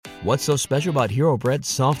What's so special about Hero Bread's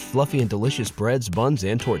soft, fluffy, and delicious breads, buns,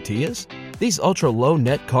 and tortillas? These ultra-low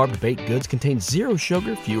net-carb baked goods contain zero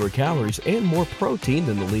sugar, fewer calories, and more protein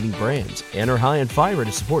than the leading brands, and are high in fiber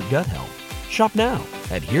to support gut health. Shop now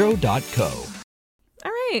at hero.co.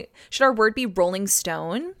 All right. Should our word be Rolling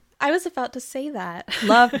Stone? I was about to say that.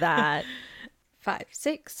 Love that. 5,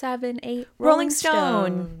 6, 7, 8. Rolling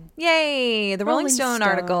Stone. Yay. The Rolling Stone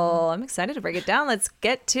article. I'm excited to break it down. Let's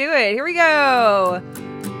get to it. Here we go.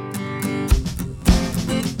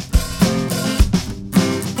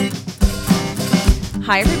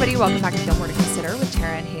 Hi, everybody. Welcome back to Gilmore to Consider with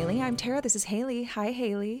Tara and Haley. I'm Tara. This is Haley. Hi,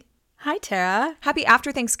 Haley. Hi, Tara. Happy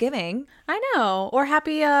after Thanksgiving. I know. Or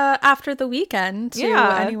happy after the weekend to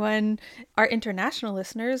Yeah. anyone, our international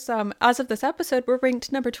listeners. As of this episode, we're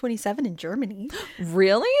ranked number 27 in Germany.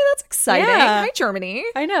 Really? That's exciting. Yeah. Hi, Germany.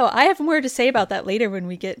 I know. I have more to say about that later when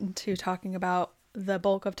we get into talking about the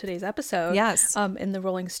bulk of today's episode. Yes. In the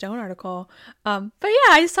Rolling Stone article. But yeah,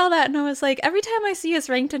 I saw that and I was like, every time I see us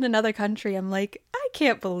ranked in another country, I'm like, I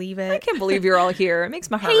can't believe it. I can't believe you're all here. It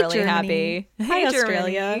makes my heart really Germany. happy. Hi,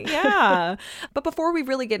 Australia. Germany. Yeah. But before we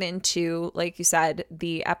really get into, like you said,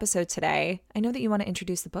 the episode today, I know that you want to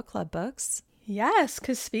introduce the book club books. Yes,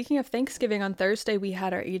 because speaking of Thanksgiving, on Thursday, we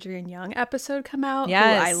had our Adrienne Young episode come out.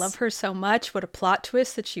 Yes. I love her so much. What a plot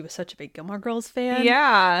twist that she was such a big Gilmore Girls fan.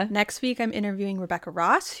 Yeah. Next week, I'm interviewing Rebecca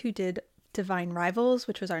Ross, who did Divine Rivals,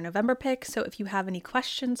 which was our November pick. So if you have any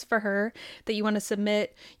questions for her that you want to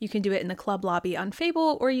submit, you can do it in the club lobby on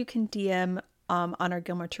Fable, or you can DM on our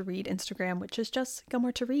Gilmore to Read Instagram, which is just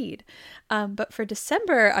Gilmore to Read. But for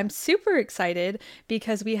December, I'm super excited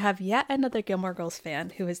because we have yet another Gilmore Girls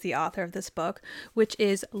fan who is the author of this book, which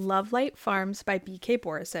is Love Light Farms by B.K.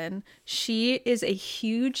 Borison. She is a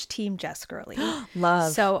huge Team Jess girly.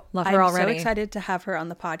 Love her I'm already. so excited to have her on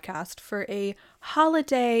the podcast for a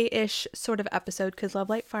holiday-ish sort of episode because Love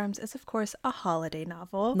Light Farms is, of course, a holiday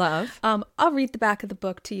novel. Love. I'll read the back of the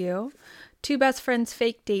book to you. Two best friends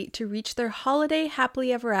fake date to reach their holiday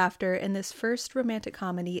happily ever after in this first romantic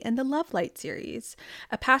comedy in the Love Light series.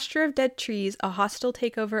 A pasture of dead trees, a hostile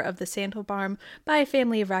takeover of the Sandhill farm by a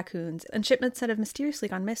family of raccoons, and shipments that have mysteriously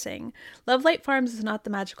gone missing. Love Light Farms is not the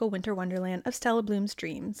magical winter wonderland of Stella Bloom's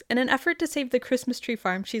dreams. In an effort to save the Christmas tree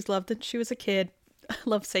farm she's loved since she was a kid, I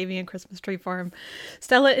love saving a Christmas tree farm,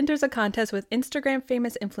 Stella enters a contest with Instagram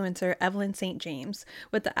famous influencer Evelyn St. James.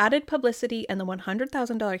 With the added publicity and the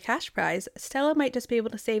 $100,000 cash prize, Stella might just be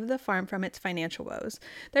able to save the farm from its financial woes.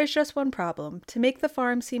 There's just one problem. To make the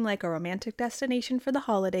farm seem like a romantic destination for the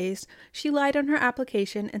holidays, she lied on her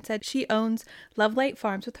application and said she owns Love Light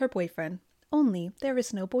Farms with her boyfriend. Only there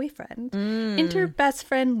is no boyfriend. Enter best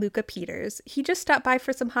friend Luca Peters. He just stopped by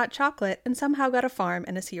for some hot chocolate and somehow got a farm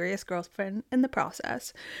and a serious girlfriend in the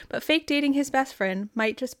process. But fake dating his best friend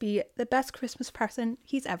might just be the best Christmas present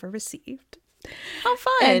he's ever received. How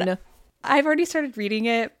fun. And I've already started reading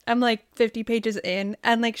it. I'm like 50 pages in,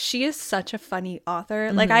 and like she is such a funny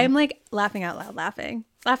author. Like I am like laughing out loud laughing.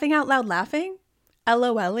 Laughing out loud laughing?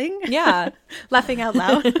 LOLing? Yeah. Laughing out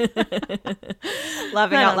loud.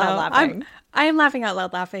 Laughing out loud laughing. I am laughing out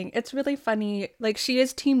loud laughing. It's really funny. Like she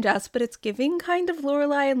is Team Jess, but it's giving kind of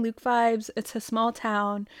Lorelai and Luke vibes. It's a small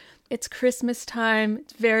town. It's Christmas time.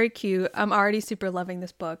 It's very cute. I'm already super loving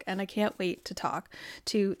this book, and I can't wait to talk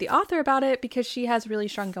to the author about it because she has really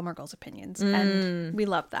strong Gilmore Girls opinions, and we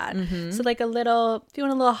love that. So like if you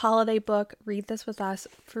want a little holiday book, read this with us.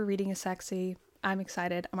 For Reading is Sexy. I'm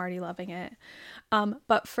excited. I'm already loving it.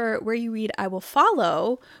 But for Where You Read, I Will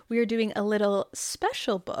Follow, we are doing a little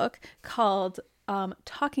special book called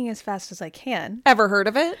Talking as Fast as I Can. Ever heard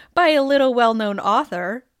of it? By a little well-known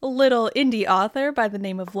author, a little indie author by the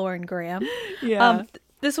name of Lauren Graham. Yeah.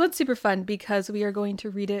 This one's super fun because we are going to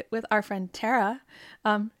read it with our friend Tara.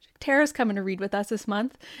 Tara's coming to read with us this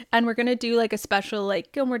month, and we're going to do like a special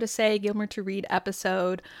like Gilmore to Say, Gilmore to Read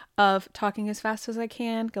episode of Talking as Fast as I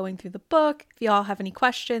Can, going through the book. If y'all have any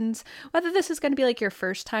questions, whether this is going to be like your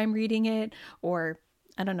first time reading it or,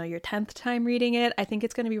 I don't know, your 10th time reading it, I think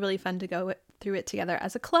it's going to be really fun to go through it together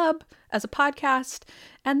as a club, as a podcast,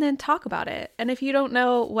 and then talk about it. And if you don't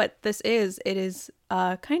know what this is, it is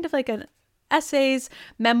kind of like an essays,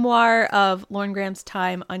 memoir of Lauren Graham's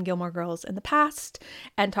time on Gilmore Girls in the past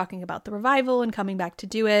and talking about the revival and coming back to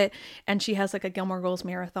do it. And she has like a Gilmore Girls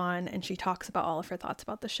marathon and she talks about all of her thoughts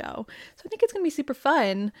about the show. So I think it's going to be super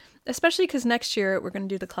fun, especially because next year we're going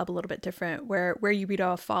to do the club a little bit different where You Read, I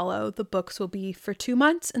Will Follow, the books will be for 2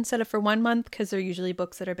 months instead of for 1 month because they're usually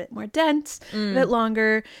books that are a bit more dense, a bit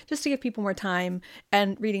longer, just to give people more time.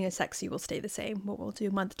 And Reading is Sexy will stay the same. We'll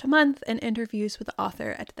do month to month and interviews with the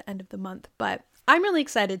author at the end of the month. But I'm really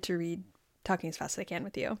excited to read talking as fast as I can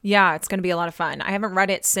with you. Yeah, it's going to be a lot of fun. I haven't read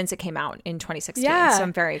it since it came out in 2016, so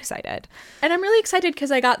I'm very excited. And I'm really excited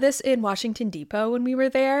because I got this in Washington Depot when we were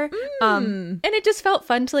there. And it just felt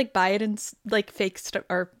fun to like buy it in like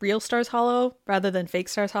or real Stars Hollow rather than fake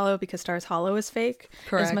Stars Hollow, because Stars Hollow is fake.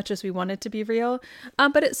 Correct. As much as we want it to be real.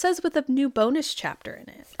 But it says with a new bonus chapter in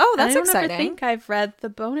it. Oh, that's and I exciting. don't think I've read the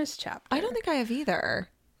bonus chapter. I don't think I have either.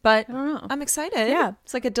 But I don't know. I'm excited. Yeah.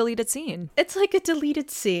 It's like a deleted scene. It's like a deleted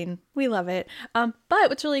scene. We love it. But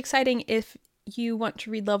what's really exciting, if you want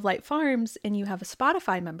to read Love Light Farms and you have a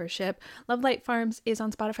Spotify membership, Love Light Farms is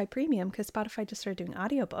on Spotify Premium because Spotify just started doing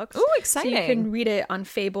audiobooks. Ooh, exciting. So you can read it on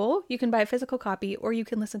Fable, you can buy a physical copy, or you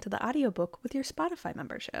can listen to the audiobook with your Spotify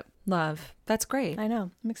membership. Love. That's great. I know.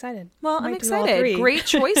 I'm excited. Well, I'm Might do all excited. three. Great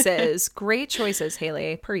choices. Great choices,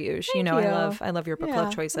 Haley. Per usual. You know, you. I love your book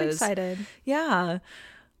club choices. I'm excited. Yeah.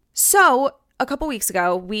 So a couple weeks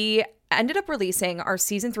ago, we ended up releasing our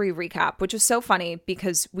season 3 recap, which was so funny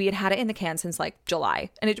because we had it in the can since like July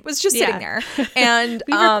and it was just sitting there. And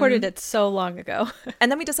we recorded it so long ago.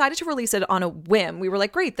 And then we decided to release it on a whim. We were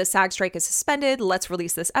like, great, the SAG strike is suspended. Let's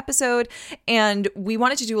release this episode. And we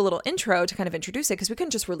wanted to do a little intro to kind of introduce it because we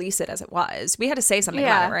couldn't just release it as it was. We had to say something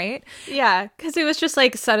about it, right? Yeah, because it was just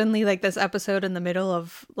like suddenly like this episode in the middle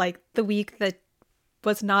of like the week that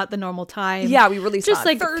was not the normal time. Yeah, we released just it on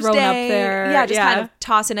like Thursday. thrown up there. Yeah, just kind of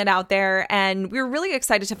tossing it out there. And we were really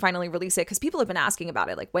excited to finally release it because people have been asking about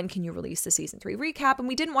it. Like, when can you release the season 3 recap? And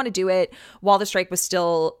we didn't want to do it while the strike was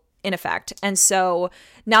still in effect. And so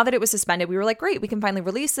now that it was suspended, we were like, great, we can finally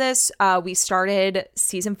release this. We started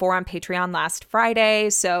season 4 on Patreon last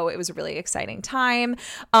Friday, so it was a really exciting time.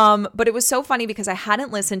 But it was so funny because I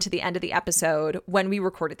hadn't listened to the end of the episode when we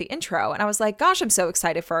recorded the intro. And I was like, gosh, I'm so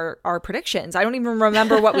excited for our predictions. I don't even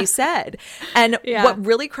remember what we said. And what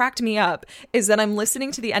really cracked me up is that I'm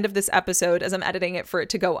listening to the end of this episode as I'm editing it for it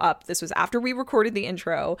to go up. This was after we recorded the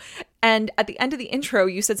intro. And at the end of the intro,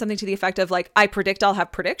 you said something to the effect of like, I predict I'll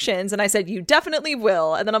have predictions. And I said, you definitely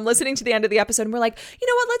will. And then I'm listening to the end of the episode and we're like, you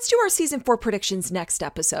know what? Let's do our season 4 predictions next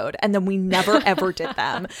episode. And then we never, ever did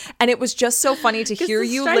them. And it was just so funny to hear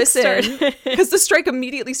you listen because the strike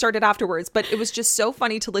immediately started afterwards. But it was just so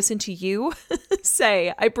funny to listen to you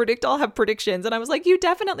say, I predict I'll have predictions. And I was like, you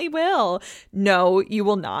definitely will. No, you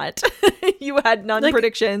will not. You had none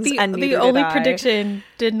predictions. And the only prediction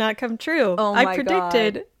did not come true. Oh I my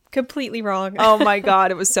predicted God. Completely wrong. Oh my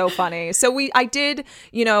God, it was so funny. So we did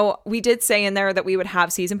say in there that we would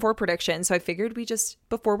have season 4 predictions. So I figured we just,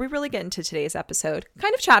 before we really get into today's episode,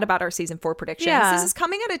 kind of chat about our season 4 predictions. Yeah. This is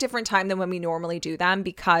coming at a different time than when we normally do them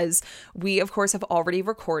because we, of course, have already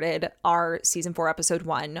recorded our season 4 episode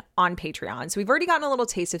 1 on Patreon. So we've already gotten a little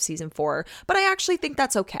taste of season 4, but I actually think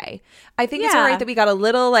that's okay. I think it's all right that we got a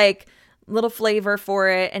little flavor for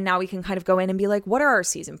it. And now we can kind of go in and be like, what are our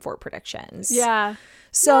season 4 predictions? Yeah.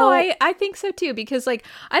 So I think so too, because like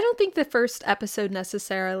I don't think the first episode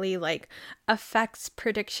necessarily like affects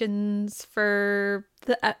predictions for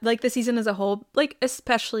the like the season as a whole, like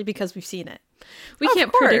especially because we've seen it. We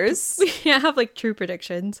can't have like true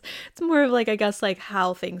predictions. It's more of like, I guess, like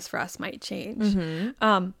how things for us might change.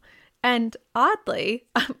 Mm-hmm. And oddly,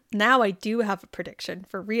 now I do have a prediction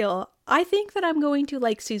for real. I think that I'm going to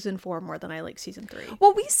like season 4 more than I like season 3.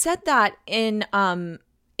 Well, we said that in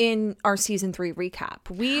our season 3 recap.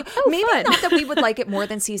 Maybe fun. not that we would like it more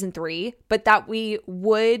than season 3, but that we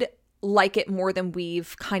would like it more than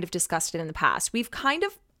we've kind of discussed it in the past. We've kind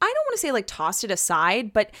of, I don't want to say like tossed it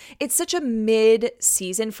aside, but it's such a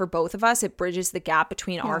mid-season for both of us. It bridges the gap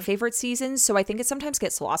between our favorite seasons. So I think it sometimes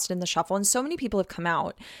gets lost in the shuffle. And so many people have come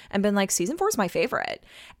out and been like, season 4 is my favorite.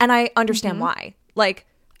 And I understand why. Like,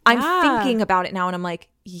 I'm thinking about it now and I'm like,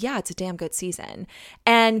 yeah, it's a damn good season.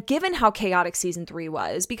 And given how chaotic season 3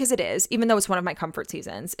 was, because it is, even though it's one of my comfort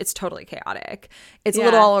seasons, it's totally chaotic. It's a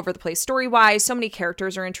little all over the place story-wise. So many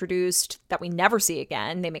characters are introduced that we never see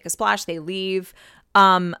again. They make a splash, they leave.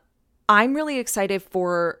 I'm really excited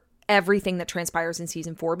for everything that transpires in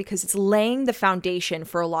season 4 because it's laying the foundation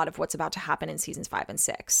for a lot of what's about to happen in seasons 5 and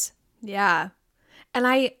 6. Yeah. And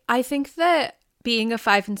I think that being a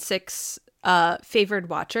 5 and 6 favored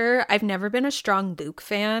watcher, I've never been a strong Luke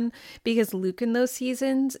fan because Luke in those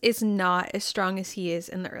seasons is not as strong as he is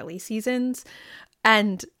in the early seasons.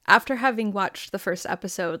 And after having watched the first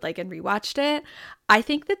episode, like, and rewatched it, I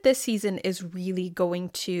think that this season is really going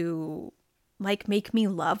to like make me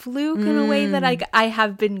love Luke in a way that I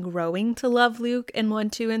have been growing to love Luke in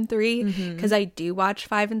 1, 2, and 3 because I do watch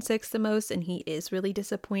 5 and 6 the most, and he is really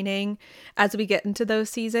disappointing as we get into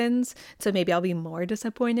those seasons. So maybe I'll be more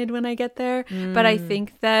disappointed when I get there. But I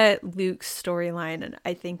think that Luke's storyline, and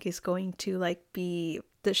I think, is going to like be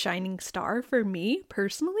the shining star for me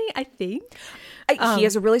personally, I think. He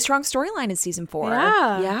has a really strong storyline in season 4.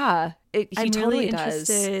 Yeah. He I'm totally really does.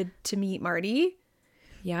 interested to meet Marty.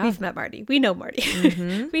 Yeah. We've met Marty. We know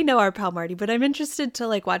Marty. We know our pal Marty, but I'm interested to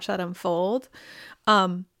like watch that unfold.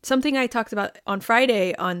 Something I talked about on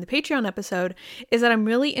Friday on the Patreon episode is that I'm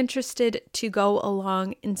really interested to go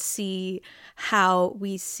along and see how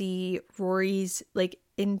we see Rory's like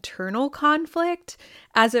internal conflict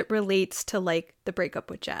as it relates to like the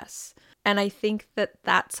breakup with Jess. And I think that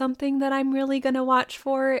that's something that I'm really going to watch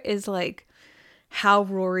for, is like how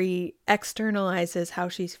Rory externalizes how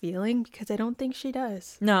she's feeling, because I don't think she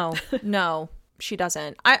does. No, she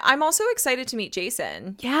doesn't. I'm also excited to meet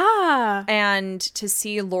Jason. Yeah. And to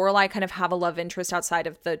see Lorelai kind of have a love interest outside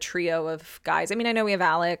of the trio of guys. I mean, I know we have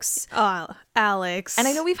Alex. Oh, Alex. And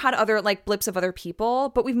I know we've had other like blips of other people,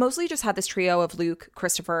 but we've mostly just had this trio of Luke,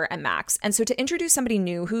 Christopher, and Max. And so to introduce somebody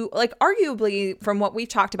new who, like, arguably from what we've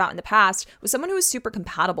talked about in the past, was someone who was super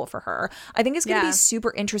compatible for her, I think it's going to be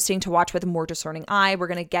super interesting to watch with a more discerning eye. We're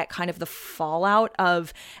going to get kind of the fallout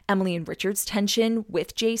of Emily and Richard's tension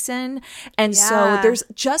with Jason. And so there's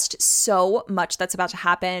just so much that's about to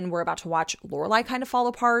happen. We're about to watch Lorelai kind of fall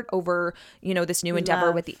apart over, you know, this new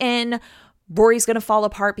endeavor with the inn. Rory's going to fall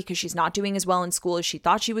apart because she's not doing as well in school as she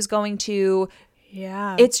thought she was going to.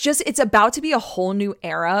 Yeah. It's about to be a whole new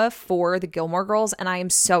era for the Gilmore Girls, and I am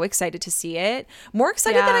so excited to see it. More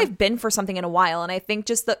excited than I've been for something in a while. And I think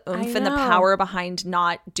just the oomph and the power behind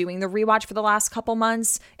not doing the rewatch for the last couple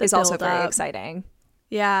months is also very exciting.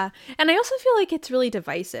 Yeah. And I also feel like it's really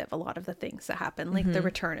divisive, a lot of the things that happen, like the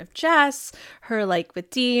return of Jess, her like with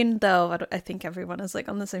Dean, though I think everyone is like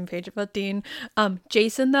on the same page about Dean.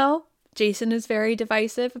 Jason, though. Jason is very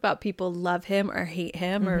divisive about people love him or hate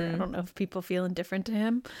him, or I don't know if people feel indifferent to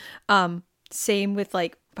him. Same with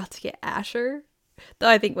like about to get Asher, though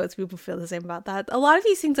I think most people feel the same about that. A lot of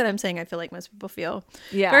these things that I'm saying, I feel like most people feel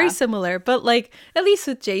very similar, but like at least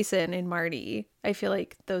with Jason and Marty, I feel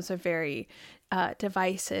like those are very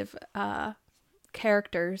divisive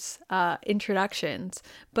characters, introductions.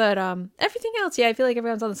 But everything else, I feel like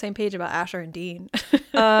everyone's on the same page about Asher and Dean.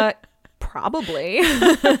 Probably.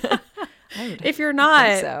 If you're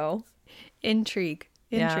not, so intrigue,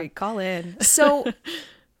 call in. So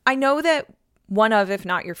I know that one of, if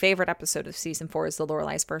not your favorite episode of season 4 is the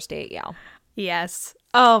Lorelai's first day at Yale. Yes.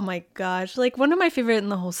 Oh my gosh. Like one of my favorite in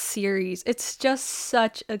the whole series. It's just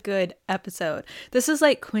such a good episode. This is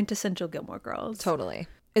like quintessential Gilmore Girls. Totally.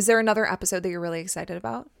 Is there another episode that you're really excited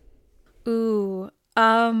about? Ooh.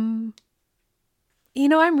 You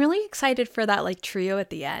know, I'm really excited for that like trio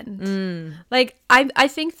at the end. Like I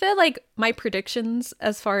think that like my predictions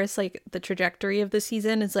as far as like the trajectory of the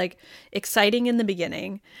season is like exciting in the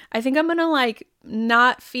beginning. I think I'm gonna like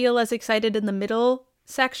not feel as excited in the middle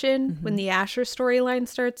section when the Asher storyline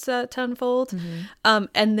starts to unfold,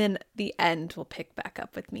 and then the end will pick back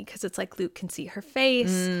up with me because it's like Luke can see her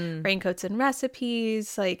face, raincoats and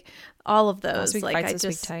recipes, like all of those. Like I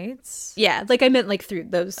just tights. Yeah, like I meant like through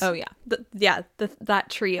those. Oh yeah, that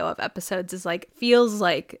trio of episodes is like feels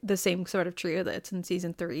like the same sort of trio that's in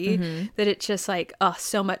season 3. That it's just like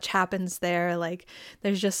so much happens there. Like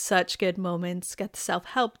there's just such good moments. Got the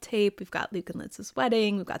self-help tape. We've got Luke and Liz's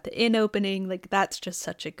wedding. We've got the inn opening. Like that's just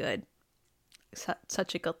such a good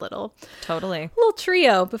little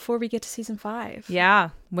trio before we get to season 5. Yeah,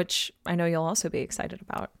 which I know you'll also be excited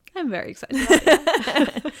about. I'm very excited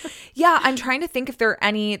about it. Yeah, I'm trying to think if there are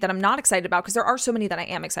any that I'm not excited about, because there are so many that I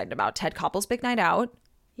am excited about. Ted Koppel's Big Night Out.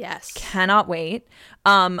 Yes. Cannot wait.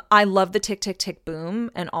 I love the tick, tick, tick,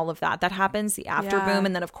 boom and all of that happens, the after boom.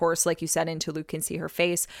 And then, of course, like you said, into Luke can see her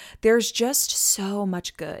face. There's just so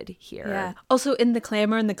much good here. Yeah. Also, in the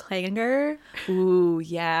clamor and the clangor. Ooh,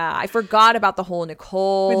 yeah. I forgot about the whole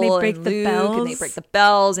Nicole when they break and the Luke, bells. and they break the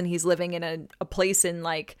bells, and he's living in a place in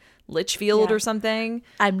like Litchfield or something.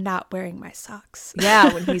 I'm not wearing my socks.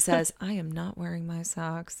 Yeah, when he says, I am not wearing my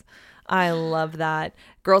socks. I love that.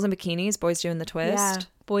 Girls in bikinis, boys doing the twist. Yeah.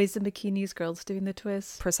 Boys in bikinis, girls doing the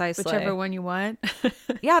twist. Precisely. Whichever one you want.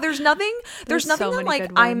 Yeah, there's nothing so that like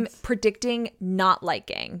I'm predicting not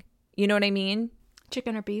liking. You know what I mean?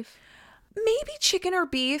 Chicken or beef? Maybe chicken or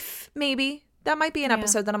beef. Maybe. That might be an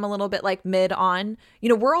episode that I'm a little bit like mid on. You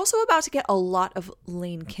know, we're also about to get a lot of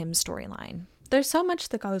Lane Kim storyline. There's so much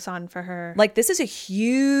that goes on for her. Like, this is a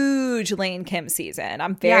huge Lane Kim season.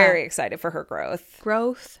 I'm very excited for her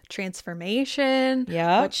growth. Transformation.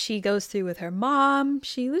 Yeah. What she goes through with her mom.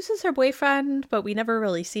 She loses her boyfriend, but we never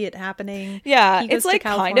really see it happening. Yeah. It's like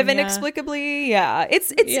kind of inexplicably. Yeah.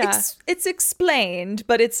 It's explained,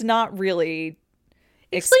 but it's not really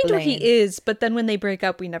explained what he is. But then when they break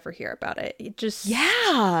up, we never hear about it. It just.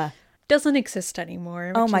 Yeah. doesn't exist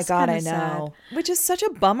anymore. Oh my is God, I kinda know. Which is such a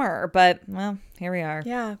bummer, but well, here we are.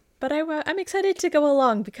 Yeah, but I'm excited to go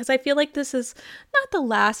along because I feel like this is not the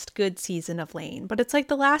last good season of Lane, but it's like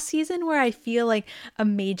the last season where I feel like a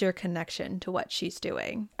major connection to what she's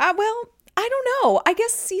doing. Well, I don't know. I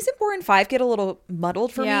guess season 4 and 5 get a little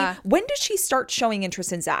muddled for me. When does she start showing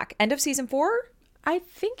interest in Zach? End of season 4? I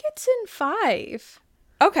think it's in 5.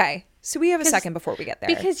 Okay. So we have a second before we get there.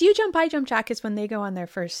 Because You Jump, I Jump, Jack is when they go on their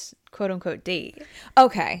first quote-unquote date.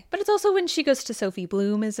 Okay. But it's also when she goes to Sophie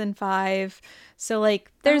Bloom is in 5. So,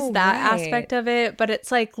 like, there's that aspect of it. But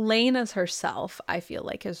it's like Lane as herself, I feel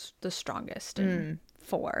like, is the strongest in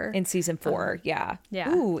 4. In season 4, yeah.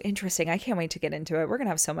 Ooh, interesting. I can't wait to get into it. We're going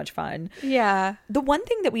to have so much fun. Yeah. The one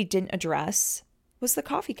thing that we didn't address was the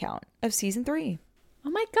coffee count of season 3. Oh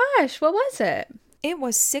my gosh, what was it? It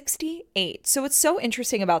was 68. So what's so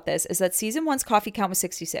interesting about this is that season 1's coffee count was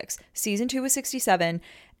 66, season 2 was 67,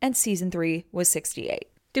 and season 3 was 68.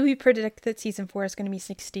 Do we predict that season 4 is going to be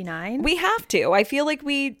 69? We have to. I feel like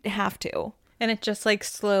we have to. And it just like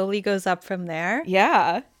slowly goes up from there?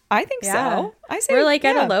 Yeah, I think so. I say we're like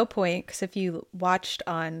at a low point because if you watched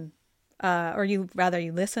on,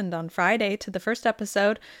 you listened on Friday to the first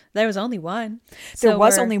episode, there was only one. There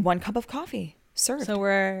was only one cup of coffee served. So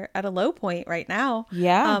we're at a low point right now.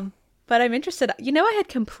 Yeah. But I'm interested. You know, I had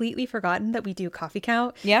completely forgotten that we do coffee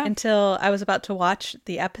count. Yeah. Until I was about to watch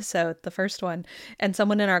the episode, the first one. And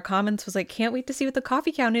someone in our comments was like, can't wait to see what the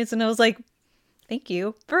coffee count is. And I was like, thank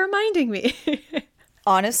you for reminding me.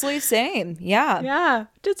 Honestly, same. Yeah. Yeah.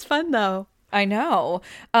 It's fun though. I know.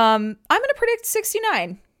 I'm going to predict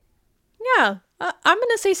 69. Yeah. I'm going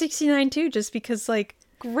to say 69 too, just because like.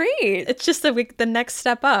 Great. It's just the next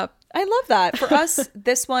step up. I love that. For us,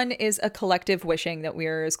 this one is a collective wishing that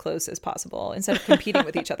we're as close as possible. Instead of competing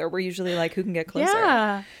with each other, we're usually like, who can get closer?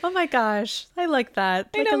 Yeah. Oh my gosh. I like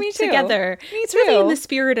that. I know, me too. Together. Me it's too. really in the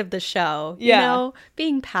spirit of the show. Yeah. You know,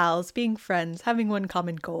 being pals, being friends, having one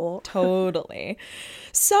common goal. Totally.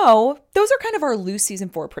 So those are kind of our loose season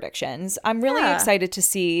 4 predictions. I'm really excited to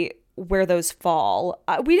see where those fall.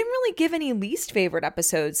 We didn't really give any least favorite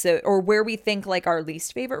episodes or where we think like our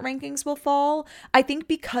least favorite rankings will fall. I think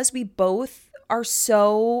because we both are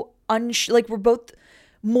so we're both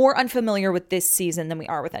more unfamiliar with this season than we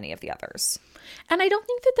are with any of the others. And I don't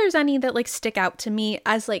think that there's any that like stick out to me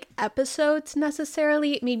as like episodes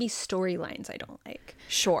necessarily, maybe storylines I don't like.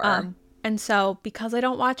 Sure. And so because I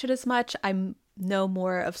don't watch it as much, I'm know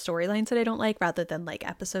more of storylines that I don't like rather than like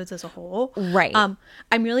episodes as a whole. Right. I'm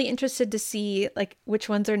really interested to see like which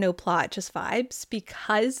ones are no plot, just vibes,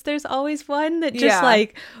 because there's always one that just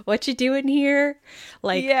like, what you doing here?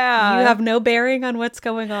 Like, you have no bearing on what's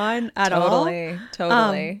going on at all.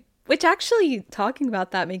 Totally. Which actually, talking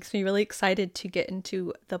about that makes me really excited to get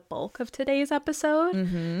into the bulk of today's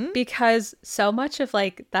episode, because so much of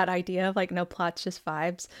like that idea of like no plots, just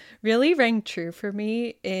vibes really rang true for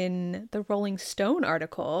me in the Rolling Stone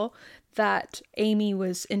article that Amy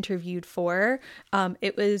was interviewed for.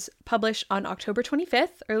 It was published on October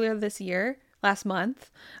 25th, earlier this year. Last month,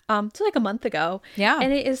 so like a month ago. Yeah.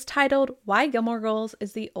 And it is titled Why Gilmore Girls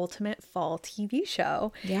is the Ultimate Fall TV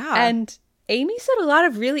Show. Yeah. And Amy said a lot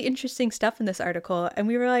of really interesting stuff in this article, and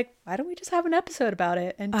we were like, why don't we just have an episode about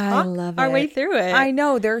it and talk our way through it? I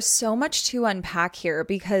know, there's so much to unpack here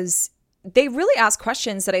because they really ask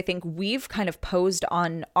questions that I think we've kind of posed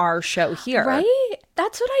on our show here. Right?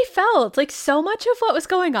 That's what I felt. Like, so much of what was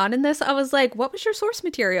going on in this, I was like, what was your source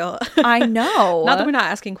material? I know. Not that we're not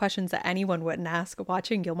asking questions that anyone wouldn't ask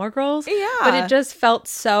watching Gilmore Girls. Yeah. But it just felt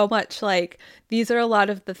so much like these are a lot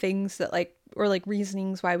of the things that like or like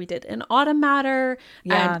reasonings why we did an autumn matter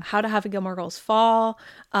and how to have a Gilmore Girls fall.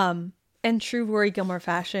 In true Rory Gilmore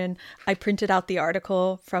fashion, I printed out the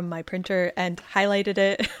article from my printer and highlighted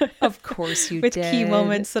it. Of course you with did. Key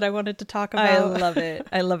moments that I wanted to talk about. I love it.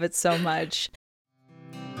 I love it so much.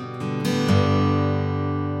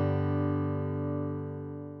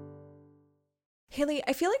 Haley,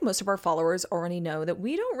 I feel like most of our followers already know that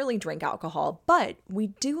we don't really drink alcohol, but we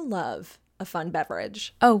do love a fun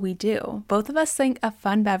beverage. Oh, we do. Both of us think a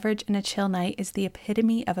fun beverage and a chill night is the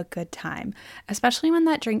epitome of a good time, especially when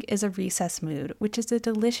that drink is a recess mood, which is a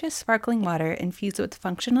delicious sparkling water infused with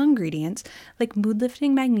functional ingredients like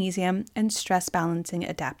mood-lifting magnesium and stress-balancing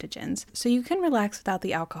adaptogens, so you can relax without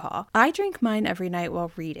the alcohol. I drink mine every night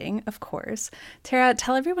while reading, of course. Tara,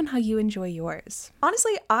 tell everyone how you enjoy yours.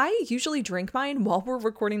 Honestly, I usually drink mine while we're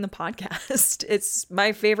recording the podcast. It's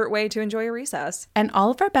my favorite way to enjoy a recess. And all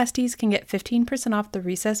of our besties can get 15% off the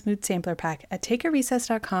Recess Mood Sampler Pack at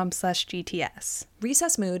takearecess.com/GTS.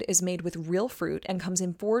 Recess Mood is made with real fruit and comes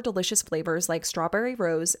in 4 delicious flavors like strawberry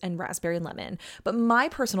rose and raspberry lemon. But my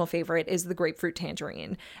personal favorite is the grapefruit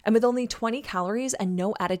tangerine. And with only 20 calories and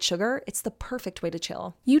no added sugar, it's the perfect way to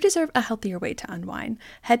chill. You deserve a healthier way to unwind.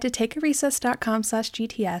 Head to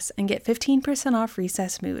takearecess.com/GTS and get 15% off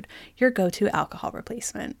Recess Mood, your go-to alcohol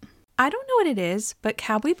replacement. I don't know what it is, but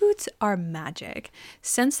cowboy boots are magic.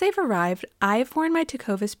 Since they've arrived, I've worn my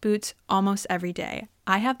Tecovas boots almost every day.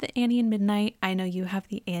 I have the Annie in Midnight. I know you have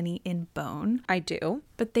the Annie in Bone. I do.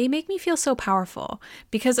 But they make me feel so powerful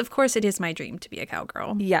because, of course, it is my dream to be a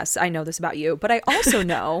cowgirl. Yes, I know this about you, but I also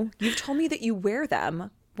know you've told me that you wear them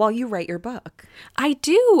while you write your book. I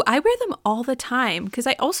do. I wear them all the time because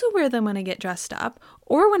I also wear them when I get dressed up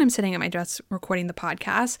or when I'm sitting at my desk recording the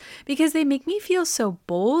podcast because they make me feel so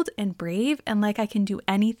bold and brave and like I can do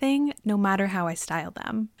anything no matter how I style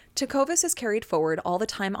them. Tecovas has carried forward all the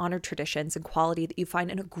time-honored traditions and quality that you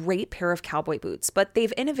find in a great pair of cowboy boots, but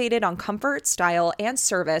they've innovated on comfort, style, and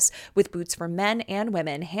service with boots for men and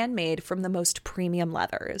women handmade from the most premium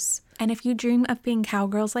leathers. And if you dream of being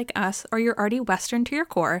cowgirls like us, or you're already Western to your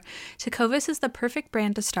core, Tecovas is the perfect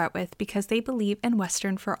brand to start with because they believe in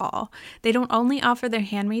Western for all. They don't only offer their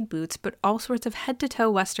handmade boots, but all sorts of head-to-toe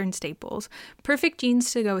Western staples. Perfect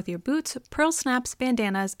jeans to go with your boots, pearl snaps,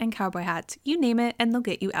 bandanas, and cowboy hats. You name it, and they'll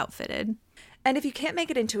get you outfitted. And if you can't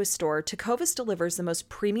make it into a store, Tecovas delivers the most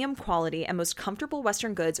premium quality and most comfortable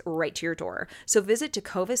Western goods right to your door. So visit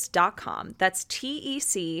tecovas.com. That's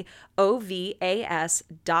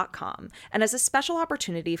TECOVAS.com. And as a special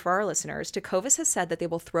opportunity for our listeners, Tecovas has said that they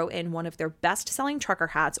will throw in one of their best-selling trucker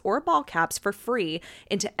hats or ball caps for free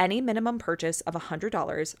into any minimum purchase of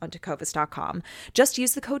 $100 on tecovas.com. Just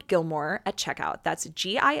use the code Gilmore at checkout. That's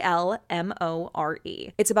GILMORE.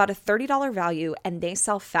 It's about a $30 value, and they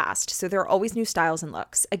sell fast, so there are always new styles and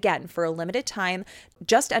looks. Again, for a limited time,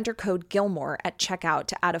 just enter code Gilmore at checkout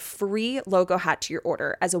to add a free logo hat to your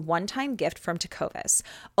order as a one-time gift from Tecovas.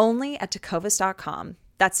 Only at tecovas.com.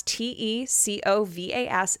 That's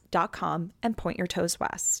TECOVAS.com, and point your toes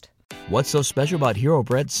west. What's so special about Hero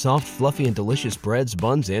Bread's soft, fluffy, and delicious breads,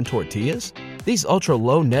 buns, and tortillas? These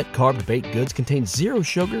ultra-low net-carb baked goods contain zero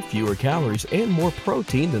sugar, fewer calories, and more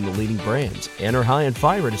protein than the leading brands, and are high in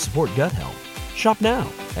fiber to support gut health. Shop now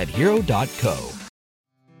at hero.co.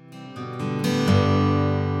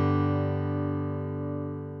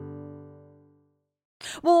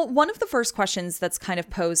 Well, one of the first questions that's kind of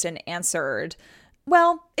posed and answered,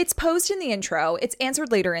 well, it's posed in the intro, it's answered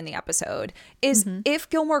later in the episode, is if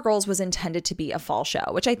Gilmore Girls was intended to be a fall show,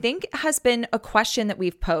 which I think has been a question that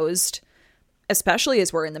we've posed, especially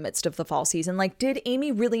as we're in the midst of the fall season. Like, did Amy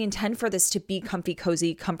really intend for this to be comfy,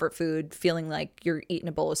 cozy, comfort food, feeling like you're eating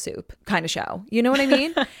a bowl of soup kind of show? You know what I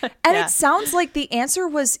mean? And it sounds like the answer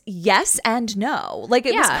was yes and no. Like,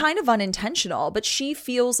 it was kind of unintentional, but she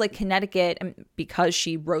feels like Connecticut, and because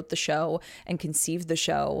she wrote the show and conceived the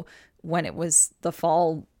show when it was the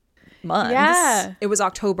fall months. Yeah. It was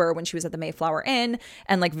October when she was at the Mayflower Inn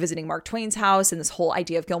and like visiting Mark Twain's house, and this whole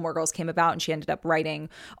idea of Gilmore Girls came about, and she ended up writing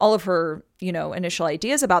all of her, you know, initial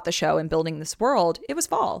ideas about the show and building this world. It was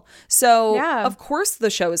fall. So of course the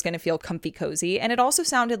show is going to feel comfy, cozy. And it also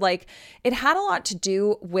sounded like it had a lot to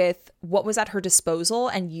do with what was at her disposal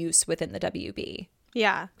and use within the WB.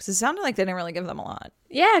 Yeah. Because it sounded like they didn't really give them a lot.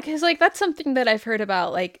 Yeah, because like that's something that I've heard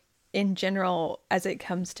about, like, in general, as it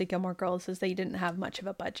comes to Gilmore Girls, is they didn't have much of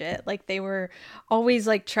a budget. Like, they were always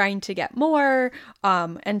like trying to get more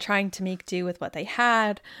and trying to make do with what they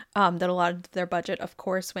had. That a lot of their budget, of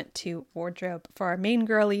course, went to wardrobe for our main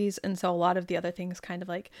girlies, and so a lot of the other things kind of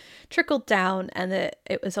like trickled down, and that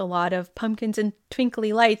it was a lot of pumpkins and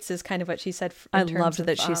twinkly lights is kind of what she said. I loved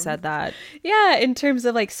that she said that. Yeah, in terms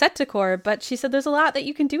of like set decor, but she said there's a lot that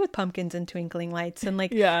you can do with pumpkins and twinkling lights and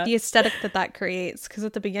like the aesthetic that creates. Because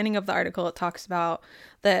at the beginning of the article, it talks about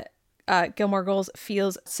that Gilmore Girls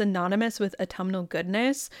feels synonymous with autumnal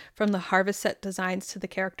goodness, from the harvest set designs to the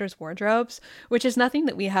characters' wardrobes, which is nothing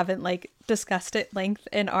that we haven't like discussed at length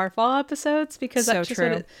in our fall episodes, because that's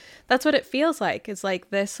just that's what it feels like. It's like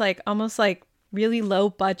this like almost like really low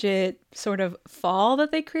budget sort of fall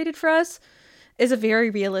that they created for us is a very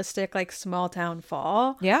realistic like small town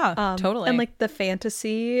fall. Yeah, totally. And like the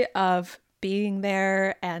fantasy of being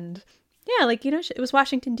there, and yeah, like, you know, it was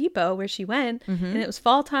Washington Depot where she went, and it was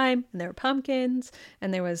fall time, and there were pumpkins,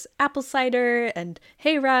 and there was apple cider and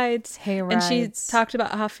hay rides. And she talked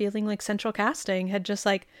about how feeling like central casting had just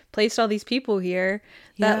like placed all these people here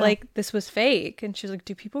that like this was fake. And she's like,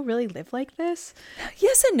 do people really live like this?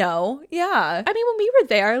 Yes and no. Yeah. I mean, when we were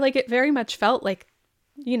there, like it very much felt like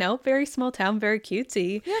you know, very small town, very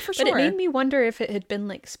cutesy. Yeah, for But it sure. made me wonder if it had been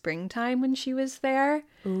like springtime when she was there,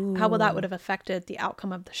 how well that would have affected the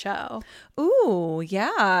outcome of the show. Ooh,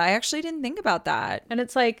 yeah. I actually didn't think about that. And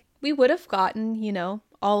it's like, we would have gotten, you know,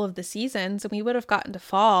 all of the seasons and we would have gotten to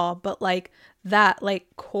fall, but like that like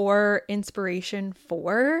core inspiration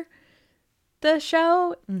for the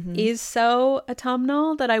show is so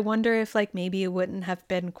autumnal that I wonder if like maybe it wouldn't have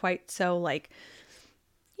been quite so like,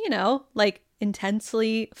 you know, like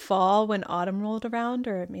intensely fall when autumn rolled around,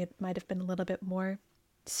 or it might have been a little bit more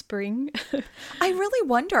spring. I really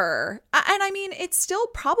wonder. And I mean, it still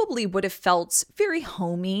probably would have felt very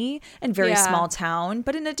homey and very Yeah. small town,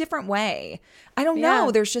 but in a different way. I don't Yeah.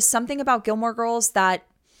 know. There's just something about Gilmore Girls that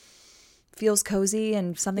feels cozy,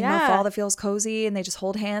 and something about Yeah. fall that feels cozy, and they just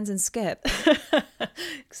hold hands and skip.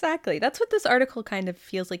 Exactly. That's what this article kind of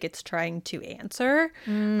feels like it's trying to answer.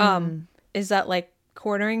 Is that like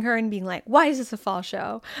cornering her and being like, why is this a fall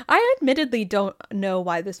show? I admittedly don't know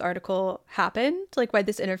why this article happened, like why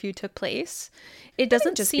this interview took place. It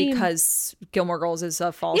doesn't Just seem because Gilmore Girls is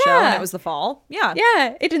a fall show and Yeah. it was the fall. Yeah.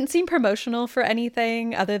 Yeah, it didn't seem promotional for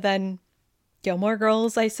anything other than Gilmore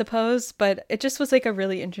Girls, I suppose, but it just was like a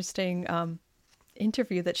really interesting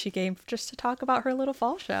interview that she gave just to talk about her little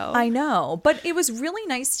fall show. I know, but it was really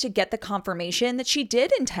nice to get the confirmation that she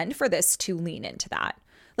did intend for this to lean into that.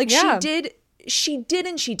 Like Yeah. she did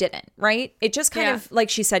and she didn't, right? It just kind Yeah. of,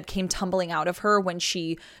 like she said, came tumbling out of her when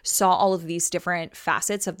she saw all of these different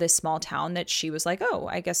facets of this small town, that she was like, oh,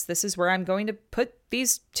 I guess this is where I'm going to put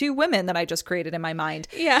these two women that I just created in my mind.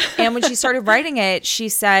 Yeah. And when she started writing it, she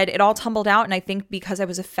said it all tumbled out. And I think because I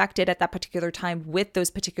was affected at that particular time with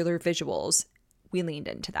those particular visuals, we leaned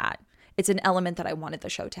into that. It's an element that I wanted the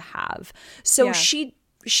show to have. So Yeah.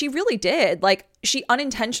 she really did. Like, she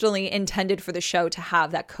unintentionally intended for the show to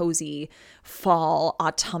have that cozy fall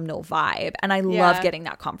autumnal vibe. And I love Yeah. getting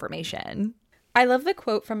that confirmation. I love the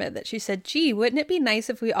quote from it that she said, gee, wouldn't it be nice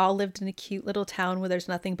if we all lived in a cute little town where there's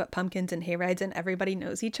nothing but pumpkins and hayrides and everybody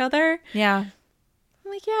knows each other? Yeah,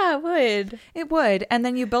 I'm like, yeah, it would. it would. And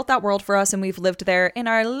then you built that world for us, and we've lived there in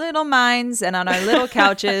our little minds and on our little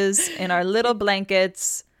couches, in our little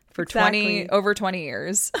blankets for Exactly. over 20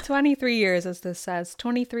 years. 23 years, as this says.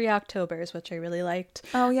 23 Octobers, which I really liked.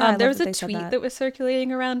 Oh, yeah, I love there was that a they said tweet that. that was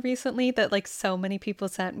circulating around recently that like so many people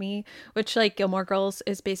sent me, which like Gilmore Girls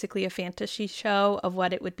is basically a fantasy show of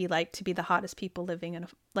what it would be like to be the hottest people living in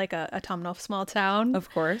a autumnal small town. Of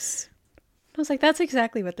course. I was like, that's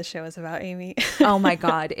exactly what the show is about, Amy. Oh my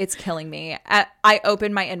God, it's killing me. I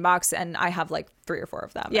open my inbox and I have like 3 or 4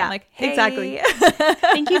 of them. Yeah, I'm like, hey. exactly.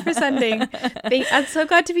 Thank you for sending. I'm so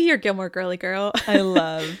glad to be your Gilmore girly girl. I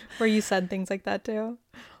love. Where you send things like that too.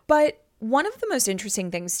 But one of the most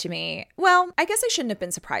interesting things to me, well, I guess I shouldn't have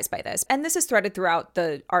been surprised by this. And this is threaded throughout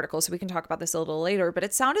the article, so we can talk about this a little later, but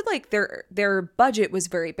it sounded like their budget was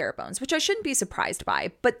very bare bones, which I shouldn't be surprised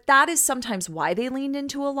by. But that is sometimes why they leaned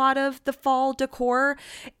into a lot of the fall decor.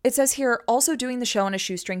 It says here, also doing the show on a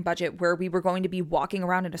shoestring budget where we were going to be walking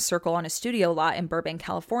around in a circle on a studio lot in Burbank,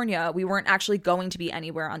 California. We weren't actually going to be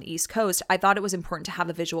anywhere on the East Coast. I thought it was important to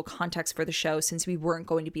have a visual context for the show since we weren't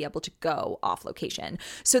going to be able to go off location.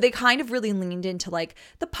 So they kind of really leaned into like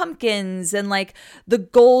the pumpkins and like the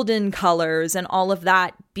golden colors and all of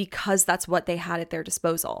that because that's what they had at their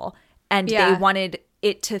disposal. And Yeah. they wanted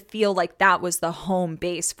it to feel like that was the home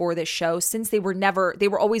base for this show, since they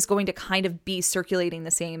were always going to kind of be circulating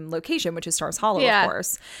the same location, which is Stars Hollow, Yeah. of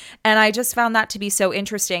course. And I just found that to be so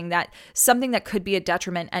interesting that something that could be a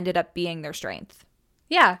detriment ended up being their strength.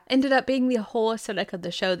 Yeah, ended up being the whole aesthetic of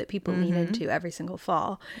the show that people lean into every single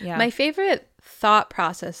fall. Yeah. My favorite thought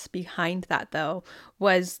process behind that, though,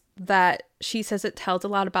 was that she says it tells a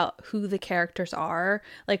lot about who the characters are.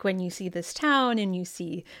 Like when you see this town and you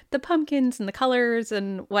see the pumpkins and the colors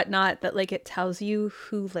and whatnot, that like it tells you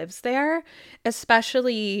who lives there,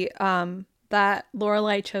 especially that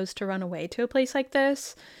Lorelai chose to run away to a place like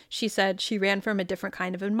this. She said she ran from a different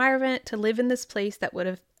kind of environment to live in this place that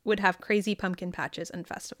would have crazy pumpkin patches and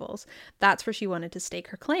festivals. That's where she wanted to stake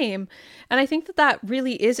her claim. And I think that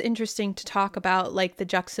really is interesting to talk about, like the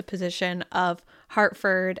juxtaposition of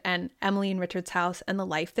Hartford and Emily and Richard's house and the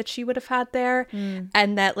life that she would have had there.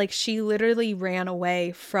 And that like she literally ran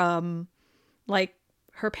away from like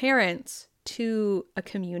her parents to a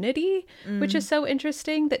community, which is so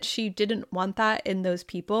interesting that she didn't want that in those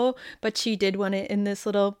people, but she did want it in this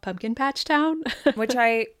little pumpkin patch town. Which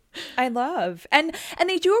I love. And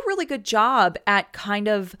they do a really good job at kind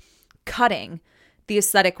of cutting the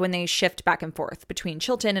aesthetic when they shift back and forth between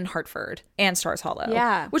Chilton and Hartford and Stars Hollow.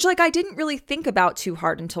 Yeah. Which like I didn't really think about too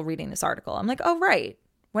hard until reading this article. I'm like, oh right.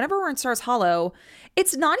 whenever we're in Stars Hollow,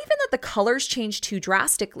 it's not even that the colors change too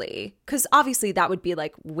drastically, because obviously that would be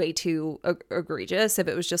like way too egregious if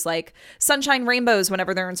it was just like sunshine rainbows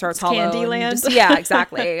whenever they're in Stars Hollow. Candyland. Yeah,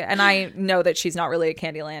 exactly. And I know that she's not really a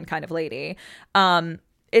Candyland kind of lady.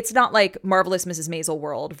 It's not like Marvelous Mrs. Maisel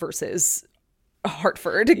world versus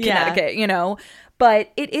Hartford, Connecticut, you know,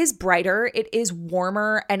 but it is brighter, it is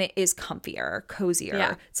warmer, and it is comfier, cozier.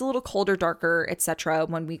 Yeah. It's a little colder, darker, etc.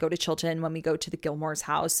 when we go to Chilton, when we go to the Gilmore's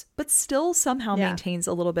house, but still somehow maintains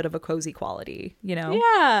a little bit of a cozy quality, you know?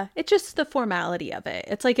 Yeah, it's just the formality of it.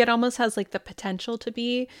 It's like it almost has like the potential to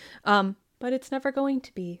be, but it's never going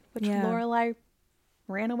to be, which Lorelai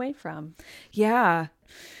ran away from. Yeah.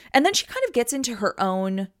 And then she kind of gets into her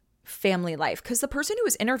own family life, because the person who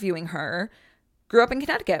was interviewing her grew up in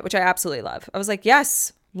Connecticut, which I absolutely love. I was like,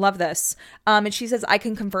 yes, love this. And she says, I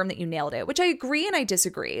can confirm that you nailed it, which I agree and I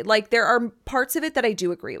disagree. Like, there are parts of it that I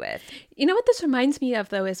do agree with. You know what this reminds me of,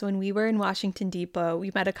 though, is when we were in Washington Depot,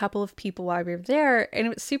 we met a couple of people while we were there, and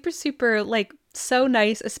it was super, super, like, so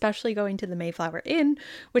nice, especially going to the Mayflower Inn,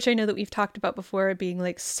 which I know that we've talked about before being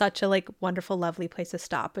like such a like wonderful, lovely place to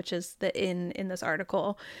stop, which is the inn in this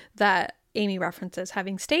article that Amy references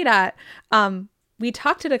having stayed at. We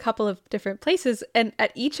talked at a couple of different places, and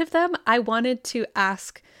at each of them, I wanted to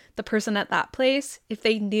ask the person at that place if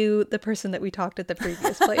they knew the person that we talked at the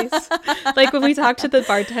previous place. Like when we talked to the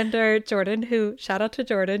bartender, Jordan, who, shout out to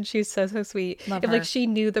Jordan, she's so sweet. Love if her. like she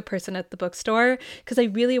knew the person at the bookstore, because I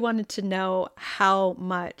really wanted to know how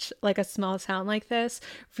much like a small town like this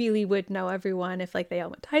really would know everyone, if like they all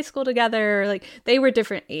went to high school together, like they were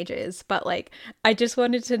different ages, but like I just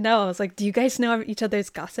wanted to know. I was like, do you guys know each other's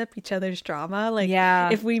gossip, each other's drama? Like,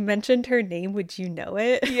 if we mentioned her name, would you know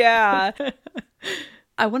it? Yeah.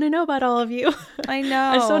 I want to know about all of you. I know.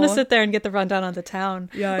 I just want to sit there and get the rundown on the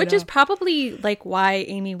town. Yeah, which is probably like why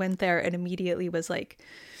Amy went there and immediately was like,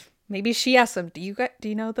 maybe she asked them, do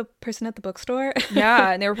you know the person at the bookstore?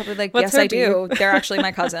 Yeah, and they were probably like, What's yes, I her do. They're actually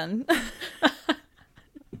my cousin.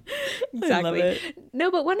 Exactly.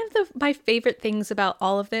 No, but one of my favorite things about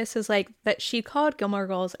all of this is like that she called Gilmore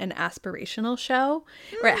Girls an aspirational show,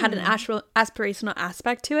 or it had an aspirational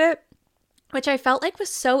aspect to it, which I felt like was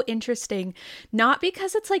so interesting, not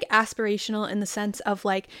because it's like aspirational in the sense of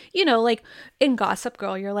like, you know, like in Gossip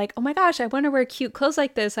Girl, you're like, oh my gosh, I want to wear cute clothes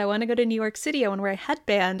like this. I want to go to New York City. I want to wear a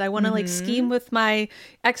headband. I want to like scheme with my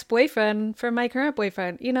ex-boyfriend for my current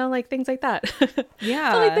boyfriend, you know, like things like that.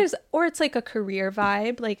 Yeah. But like or it's like a career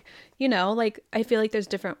vibe. Like, you know, like I feel like there's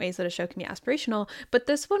different ways that a show can be aspirational, but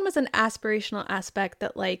this one was an aspirational aspect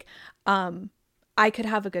that like, I could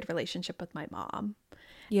have a good relationship with my mom.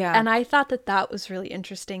 Yeah. And I thought that was really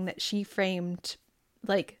interesting that she framed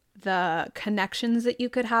like the connections that you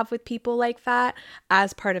could have with people like that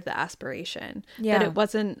as part of the aspiration. Yeah. That it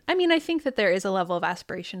wasn't, I mean, I think that there is a level of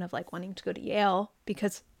aspiration of like wanting to go to Yale,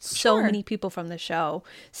 because so many people from the show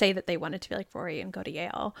say that they wanted to be like Rory and go to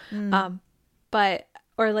Yale. But,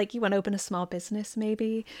 or like you want to open a small business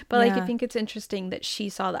maybe. But like I think it's interesting that she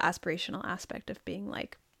saw the aspirational aspect of being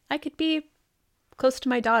like, I could be close to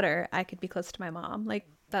my daughter. I could be close to my mom. Like,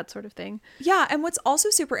 that sort of thing. Yeah. And what's also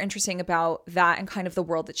super interesting about that and kind of the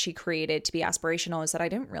world that she created to be aspirational is that I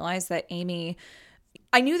didn't realize that I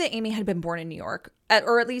knew that Amy had been born in New York,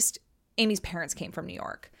 or at least Amy's parents came from New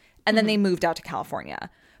York, and then they moved out to California.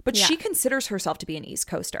 But she considers herself to be an East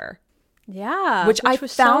Coaster. Yeah. Which I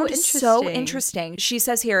was found so interesting. She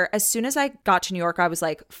says here, as soon as I got to New York, I was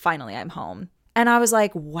like, finally, I'm home. And I was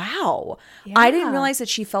like, wow, I didn't realize that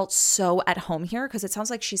she felt so at home here, because it sounds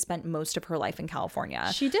like she spent most of her life in California.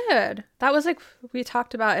 She did. That was like we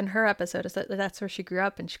talked about in her episode, is that that's where she grew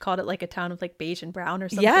up, and she called it like a town of like beige and brown or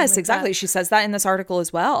something. Yes, like exactly. That. She says that in this article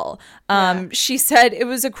as well. She said, it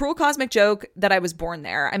was a cruel cosmic joke that I was born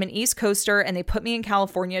there. I'm an East Coaster, and they put me in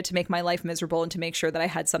California to make my life miserable and to make sure that I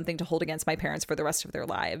had something to hold against my parents for the rest of their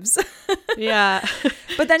lives. Yeah.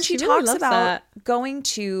 But then she really talks loves about that. going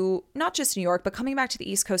to not just New York, but coming back to the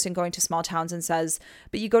East Coast and going to small towns, and says,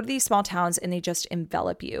 but you go to these small towns and they just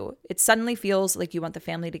envelop you. It suddenly feels like you want the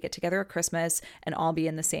family to get together at Christmas and all be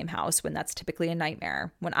in the same house, when that's typically a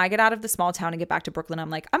nightmare. When I get out of the small town and get back to Brooklyn,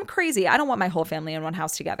 I'm like, I'm crazy. I don't want my whole family in one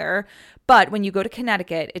house together. But when you go to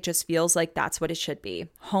Connecticut, it just feels like that's what it should be.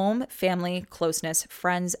 Home, family, closeness,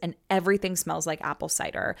 friends, and everything smells like apple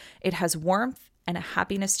cider. It has warmth and a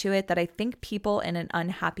happiness to it that I think people in an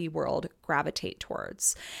unhappy world gravitate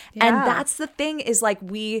towards. Yeah. And that's the thing, is like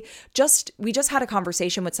we just had a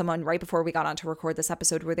conversation with someone right before we got on to record this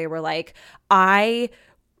episode where they were like, I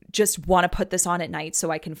just want to put this on at night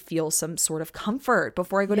so I can feel some sort of comfort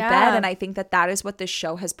before I go to Yeah. bed. And I think that that is what this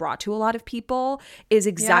show has brought to a lot of people, is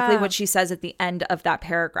exactly Yeah. what she says at the end of that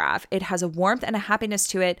paragraph. It has a warmth and a happiness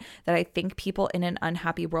to it that I think people in an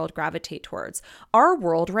unhappy world gravitate towards. Our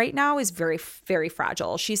world right now is very, very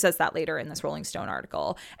fragile. She says that later in this Rolling Stone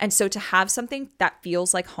article. And so to have something that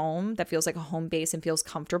feels like home, that feels like a home base and feels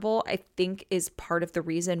comfortable, I think is part of the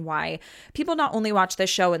reason why people not only watch this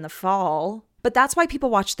show in the fall, but that's why people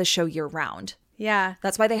watch the show year round. Yeah.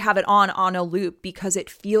 That's why they have it on a loop, because it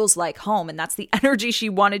feels like home. And that's the energy she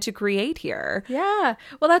wanted to create here. Yeah.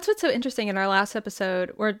 Well, that's what's so interesting in our last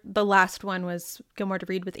episode, or the last one was Gilmore to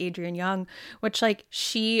Read with Adrienne Young, which like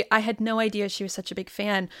I had no idea she was such a big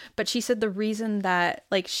fan, but she said the reason that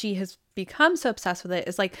like she has become so obsessed with it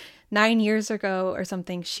is like 9 years ago or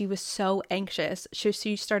something, she was so anxious.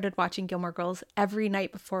 She started watching Gilmore Girls every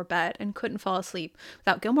night before bed and couldn't fall asleep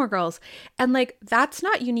without Gilmore Girls. And like, that's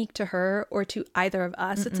not unique to her or to either of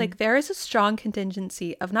us. It's like, there is a strong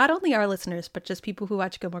contingency of not only our listeners, but just people who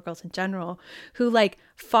watch Gilmore Girls in general, who like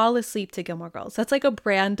fall asleep to Gilmore Girls. That's like a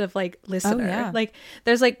brand of like listener. yeah. Like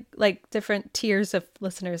there's like different tiers of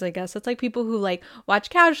listeners, I guess. It's like people who like watch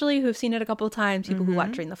casually, who've seen it a couple of times, people who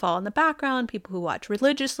watch during the fall in the background, people who watch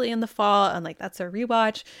religiously in the fall and like that's their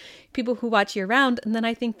rewatch, people who watch year round. And then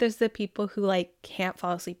I think there's the people who like can't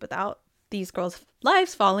fall asleep without these girls'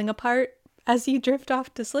 lives falling apart as you drift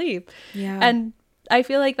off to sleep. Yeah. And I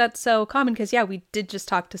feel like that's so common because, yeah, we did just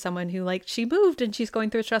talk to someone who like she moved and she's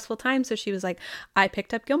going through a stressful time. So she was like, I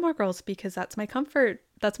picked up Gilmore Girls because that's my comfort.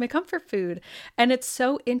 That's my comfort food. And it's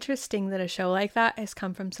so interesting that a show like that has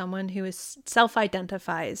come from someone who is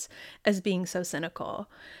self-identifies as being so cynical.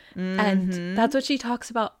 And that's what she talks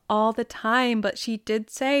about all the time. But she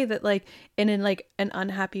did say that like in like an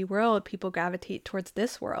unhappy world, people gravitate towards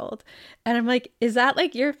this world. And I'm like, is that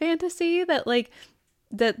like your fantasy that like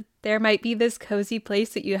that there might be this cozy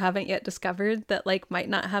place that you haven't yet discovered that like might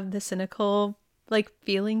not have the cynical like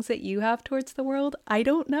feelings that you have towards the world? I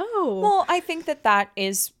don't know. Well, I think that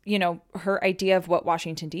is, you know, her idea of what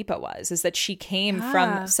Washington Depot was, is that she came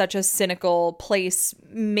from such a cynical place,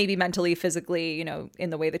 maybe mentally, physically, you know, in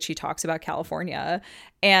the way that she talks about California.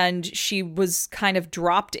 And she was kind of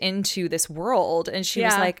dropped into this world and she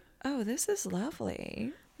was like, oh, this is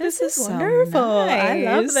lovely. This is so wonderful. I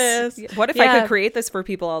love nice. this. What if I could create this for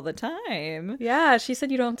people all the time? Yeah, she said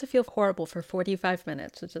you don't have to feel horrible for 45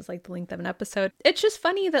 minutes, which is like the length of an episode. It's just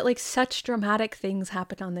funny that like such dramatic things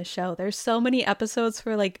happen on this show. There's so many episodes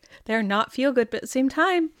where like they're not feel good, but at the same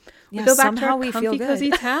time, we go back to our comfy, cozy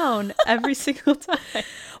town every single time.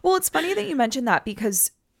 Well, it's funny that you mentioned that because,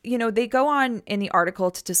 you know, they go on in the article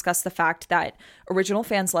to discuss the fact that original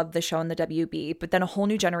fans loved the show in the WB, but then a whole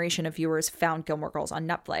new generation of viewers found Gilmore Girls on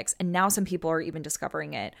Netflix. And now some people are even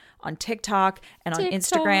discovering it on TikTok and on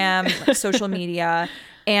Instagram, like social media.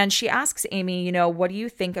 And she asks Amy, you know, what do you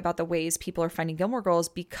think about the ways people are finding Gilmore Girls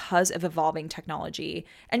because of evolving technology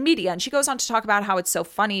and media? And she goes on to talk about how it's so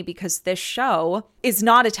funny because this show is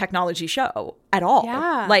not a technology show at all.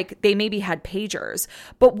 Yeah. Like they maybe had pagers.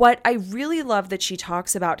 But what I really love that she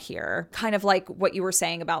talks about here, kind of like what you were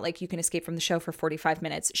saying about like you can escape from the show for 45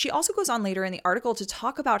 minutes. She also goes on later in the article to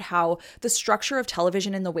talk about how the structure of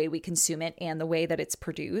television and the way we consume it and the way that it's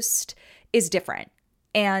produced is different.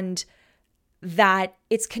 And that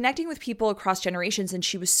it's connecting with people across generations. And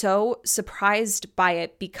she was so surprised by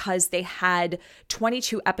it because they had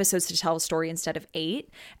 22 episodes to tell a story instead of 8.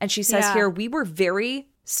 And she says here, we were very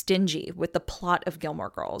stingy with the plot of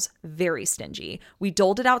Gilmore Girls, very stingy. We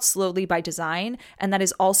doled it out slowly by design, and that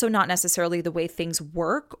is also not necessarily the way things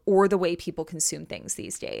work or the way people consume things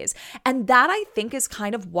these days. And that I think is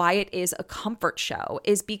kind of why it is a comfort show,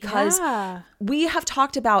 is because we have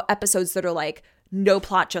talked about episodes that are like no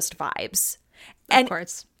plot, just vibes. And of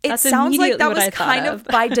course. It sounds like that was kind of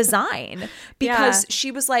by design because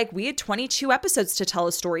she was like, we had 22 episodes to tell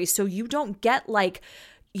a story. So you don't get like,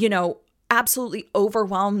 you know, absolutely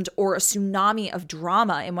overwhelmed or a tsunami of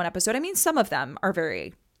drama in one episode. I mean, some of them are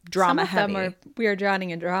very drama heavy. Some of them we are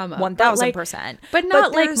drowning in drama. 1000%. But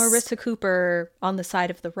not like Marissa Cooper on the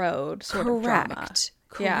side of the road sort of drama.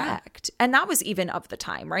 Correct. Yeah. And that was even of the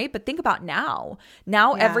time, right? But think about now.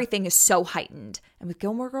 Now everything is so heightened. And with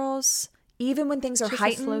Gilmore Girls, even when things are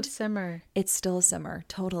heightened, a slow simmer. It's still a simmer.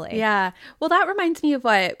 Totally. Yeah. Well, that reminds me of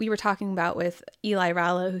what we were talking about with Eli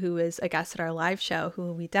Ralla, who is a guest at our live show,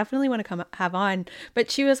 who we definitely want to come have on. But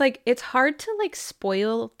she was like, it's hard to like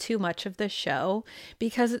spoil too much of the show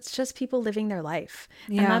because it's just people living their life.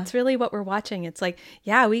 Yeah. And that's really what we're watching. It's like,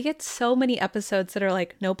 yeah, we get so many episodes that are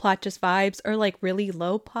like no plot, just vibes, or like really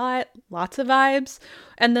low plot, lots of vibes.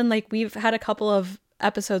 And then like we've had a couple of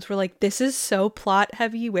episodes were like, this is so plot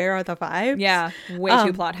heavy. Where are the vibes? Yeah, way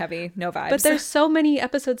too plot heavy. No vibes. But there's so many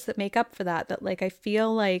episodes that make up for that like I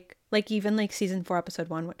feel like even like season 4 episode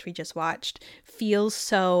 1, which we just watched, feels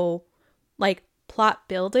so like plot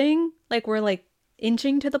building. Like we're like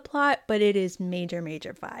inching to the plot, but it is major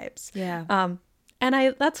vibes. Yeah.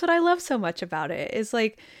 And that's what I love so much about it is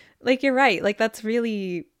like you're right. Like that's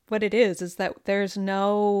really what it is that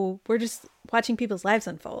we're just watching people's lives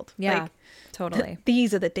unfold. Yeah, like, totally.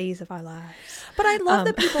 These are the days of our lives. But I love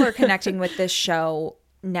that people are connecting with this show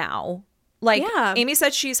now. Like, Yeah. Amy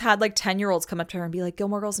said she's had like 10-year-olds come up to her and be like,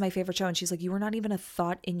 Gilmore Girls is my favorite show. And she's like, you were not even a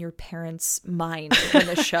thought in your parents' mind when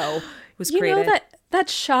the show was created. You know, that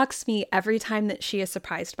shocks me every time that she is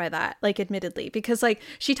surprised by that, like admittedly, because like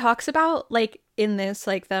she talks about like in this,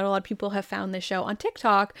 like that a lot of people have found this show on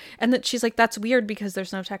TikTok and that she's like, that's weird because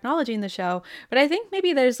there's no technology in the show. But I think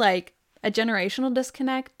maybe there's like a generational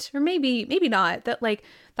disconnect, or maybe not, that like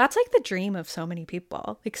that's like the dream of so many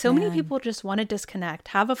people. Like so many people just want to disconnect,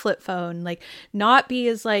 have a flip phone, like not be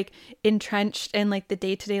as like entrenched in like the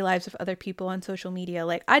day-to-day lives of other people on social media.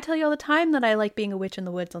 Like I tell you all the time that I like being a witch in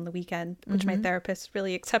the woods on the weekend, which my therapist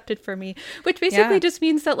really accepted for me, which basically just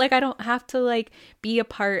means that like I don't have to like be a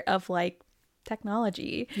part of like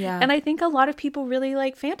technology. Yeah. And I think a lot of people really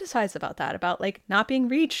like fantasize about that, about like not being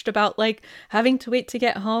reached, about like having to wait to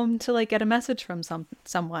get home to like get a message from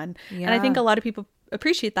someone. Yeah. And I think a lot of people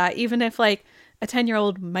appreciate that, even if like a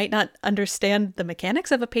 10-year-old might not understand the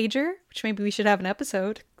mechanics of a pager, which maybe we should have an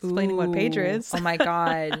episode explaining what pager is. Oh my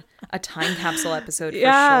God. A time capsule episode for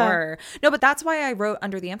sure. No, but that's why I wrote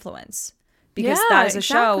Under the Influence, because that is a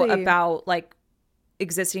show about like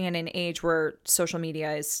existing in an age where social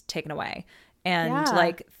media is taken away and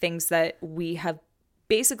like things that we have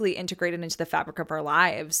basically integrated into the fabric of our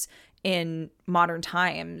lives in modern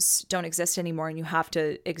times don't exist anymore, and you have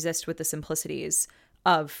to exist with the simplicities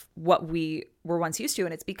of what we were once used to.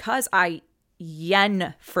 And it's because I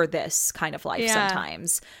yen for this kind of life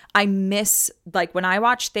sometimes. I miss, like when I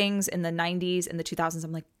watch things in the 90s and the 2000s,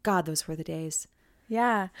 I'm like, God, those were the days.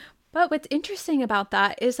 Yeah. But what's interesting about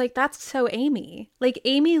that is like that's so Amy. Like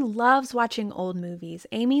Amy loves watching old movies.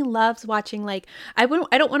 Amy loves watching like I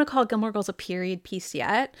don't want to call Gilmore Girls a period piece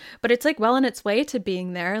yet, but it's like well on its way to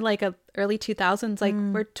being there. Like a early 2000s, like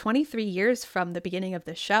we're 23 years from the beginning of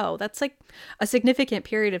the show. That's like a significant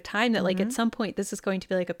period of time that like at some point this is going to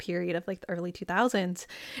be like a period of like the early 2000s.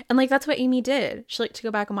 And like that's what Amy did. She liked to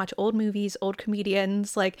go back and watch old movies, old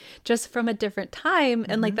comedians, like just from a different time.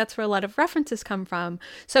 And like that's where a lot of references come from.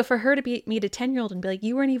 So for her to meet a 10-year-old and be like,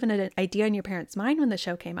 you weren't even an idea in your parents' mind when the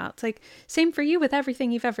show came out. It's like same for you with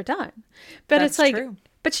everything you've ever done. But That's it's like true.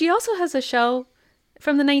 But she also has a show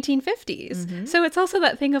from the 1950s. So it's also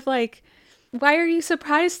that thing of like, why are you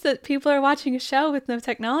surprised that people are watching a show with no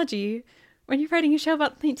technology when you're writing a show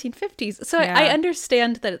about the 1950s? So I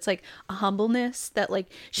understand that it's like a humbleness that like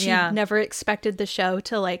she never expected the show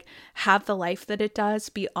to like have the life that it does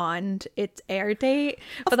beyond its air date.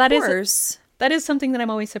 But that is something that I'm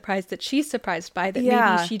always surprised that she's surprised by, that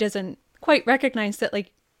maybe she doesn't quite recognize that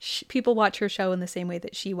like people watch her show in the same way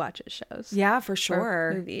that she watches shows. Yeah, for sure.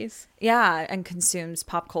 Or movies. Yeah, and consumes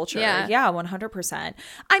pop culture. Yeah. Yeah, 100%.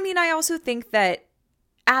 I mean, I also think that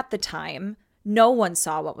at the time, no one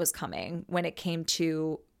saw what was coming when it came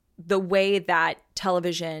to the way that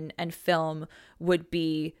television and film would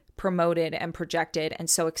be promoted and projected and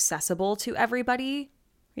so accessible to everybody.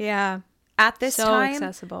 Yeah. At this time,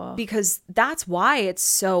 accessible, because that's why it's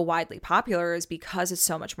so widely popular, is because it's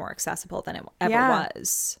so much more accessible than it ever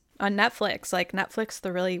was on Netflix. Like Netflix,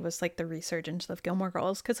 really was like the resurgence of Gilmore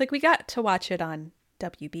Girls, because like we got to watch it on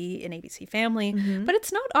WB and ABC Family, but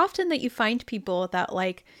it's not often that you find people that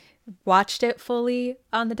like watched it fully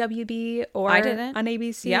on the WB or I didn't. on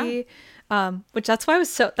ABC. Which that's why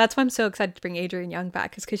I'm so excited to bring Adrienne Young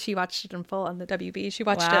back, is because she watched it in full on the WB. She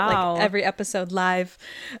watched it like every episode live.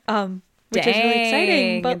 Which is really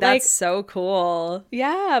exciting. But that's like, so cool.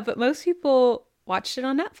 Yeah, but most people watched it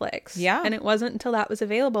on Netflix. Yeah. And it wasn't until that was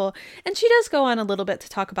available. And she does go on a little bit to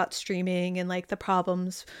talk about streaming and like the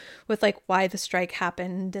problems with like why the strike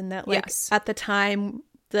happened, and that like at the time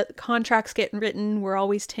the contracts getting written were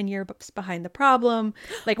always 10 years behind the problem.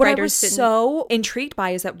 Like what writers I was so intrigued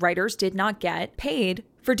by is that writers did not get paid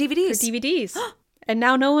for DVDs. And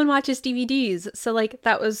now no one watches DVDs. So like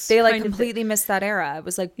that was they like completely missed that era. It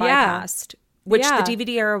was like bypassed. Which the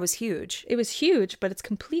DVD era was huge. It was huge, but it's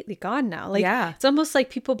completely gone now. Like it's almost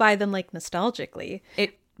like people buy them like nostalgically.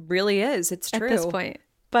 It really is. It's true at this point.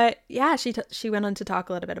 But yeah, she went on to talk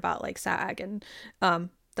a little bit about like SAG and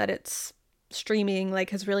that it's streaming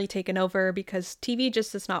like has really taken over because TV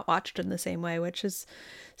just is not watched in the same way, which is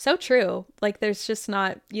so true. Like there's just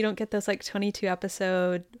not, you don't get those like 22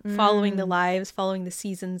 episode following the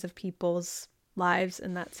seasons of people's lives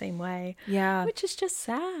in that same way. Yeah. Which is just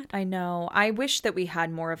sad. I know. I wish that we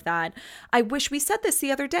had more of that. I wish we said this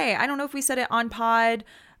the other day. I don't know if we said it on pod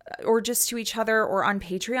or just to each other or on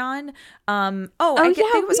Patreon. I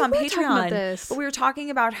think it was on Patreon. But we were talking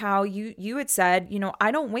about how you had said, you know,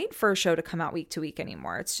 I don't wait for a show to come out week to week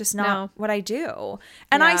anymore. It's just not what I do.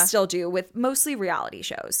 And I still do with mostly reality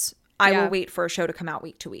shows. I will wait for a show to come out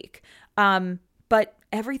week to week. But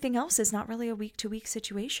everything else is not really a week to week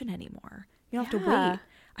situation anymore. You don't have to wait.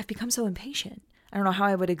 I've become so impatient. I don't know how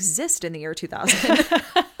I would exist in the year 2000.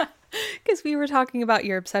 Because we were talking about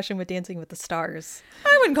your obsession with Dancing with the Stars.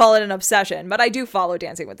 I wouldn't call it an obsession, but I do follow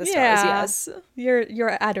Dancing with the Stars, yes.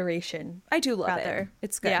 Your adoration. I do love it.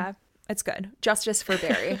 It's good. Yeah. It's good. Justice for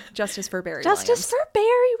Barry. Justice for Barry Williams. Justice for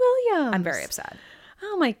Barry Williams. I'm very upset.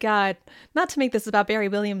 Oh my God. Not to make this about Barry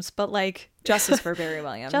Williams, but like justice for Barry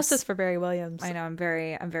Williams. Justice for Barry Williams. I know. I'm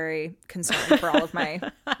very concerned for all of my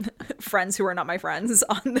friends who are not my friends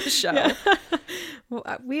on this show.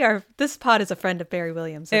 Yeah. This pod is a friend of Barry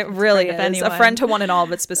Williams. It really is. A friend to one and all,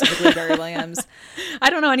 but specifically Barry Williams. I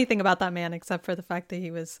don't know anything about that man except for the fact that he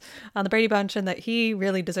was on the Brady Bunch and that he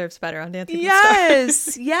really deserves better on Dancing with the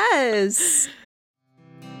Stars. Yes.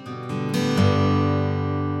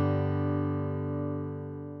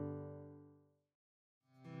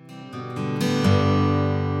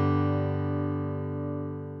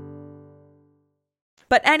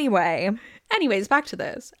 But anyways, back to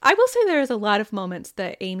this. I will say there's a lot of moments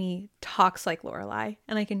that Amy talks like Lorelai,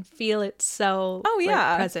 and I can feel it so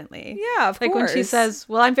presently. Yeah, of course. Like when she says,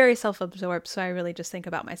 well, I'm very self-absorbed, so I really just think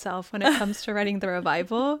about myself when it comes to writing the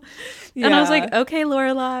revival. Yeah. And I was like, okay,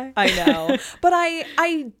 Lorelai. I know. But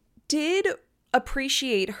I did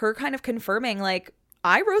appreciate her kind of confirming, like,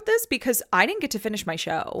 I wrote this because I didn't get to finish my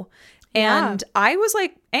show. And I was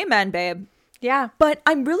like, amen, babe. Yeah. But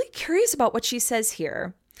I'm really curious about what she says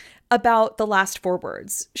here about the last 4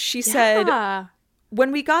 words. She said,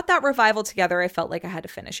 when we got that revival together, I felt like I had to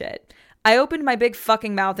finish it. I opened my big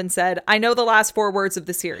fucking mouth and said, I know the last 4 words of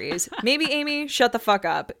the series. Maybe Amy, shut the fuck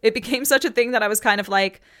up. It became such a thing that I was kind of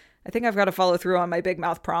like, I think I've got to follow through on my big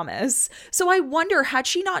mouth promise. So I wonder, had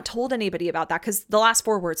she not told anybody about that? Because the last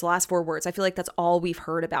 4 words, I feel like that's all we've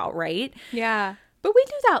heard about, right? Yeah. But we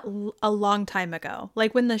knew that a long time ago,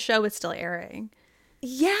 like when the show was still airing.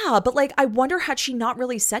 Yeah, but like, I wonder, had she not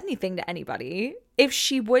really said anything to anybody, if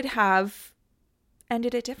she would have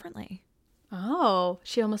ended it differently. Oh,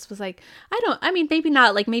 she almost was like, maybe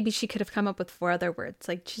not. Like, maybe she could have come up with 4 other words.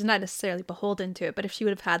 Like, she's not necessarily beholden to it, but if she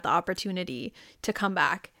would have had the opportunity to come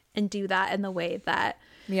back and do that in the way that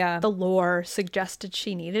the lore suggested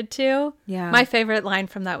she needed to. Yeah. My favorite line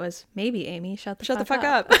from that was, maybe Amy, shut the fuck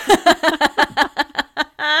up.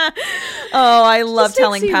 Oh, I love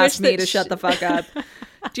telling past me to shut the fuck up.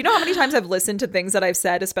 Do you know how many times I've listened to things that I've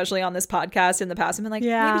said, especially on this podcast in the past, and been like,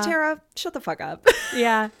 maybe Tara, shut the fuck up.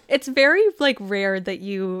 Yeah. It's very like rare that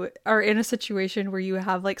you are in a situation where you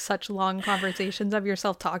have like such long conversations of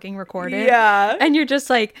yourself talking recorded. Yeah. And you're just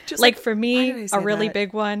like for me, a really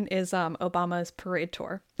big one is Obama's parade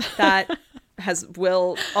tour. That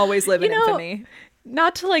will always live in infamy.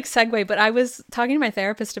 Not to like segue, but I was talking to my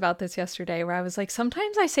therapist about this yesterday where I was like,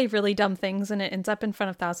 sometimes I say really dumb things and it ends up in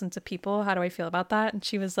front of thousands of people. How do I feel about that? And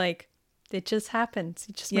she was like, it just happens.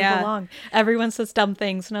 You just move along. Everyone says dumb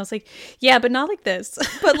things. And I was like, yeah, but not like this.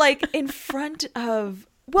 But like in front of,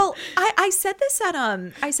 well, I said this at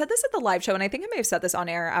the live show, and I think I may have said this on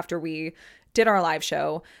air after we did our live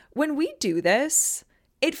show. When we do this,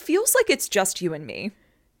 it feels like it's just you and me.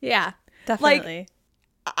 Yeah, definitely. Like,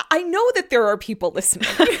 I know that there are people listening.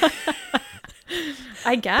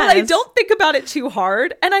 I guess. But I don't think about it too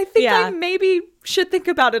hard. And I think I maybe should think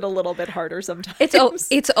about it a little bit harder sometimes.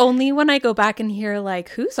 It's only when I go back and hear like,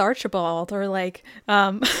 who's Archibald? Or like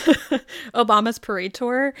Obama's parade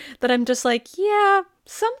tour that I'm just like, yeah,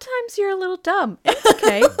 sometimes you're a little dumb. It's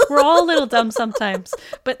okay. We're all a little dumb sometimes.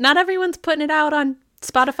 But not everyone's putting it out on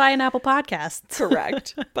Spotify and Apple Podcasts.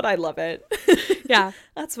 Correct. But I love it. Yeah.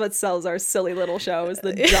 That's what sells our silly little show, is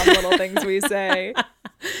the dumb little things we say.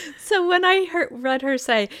 So when I read her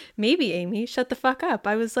say, maybe Amy, shut the fuck up,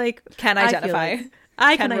 I was like, can identify.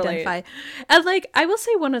 I can identify. And like, I will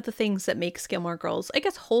say one of the things that makes Gilmore Girls, I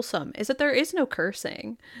guess, wholesome is that there is no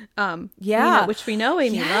cursing. Which we know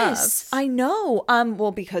Amy loves. I know.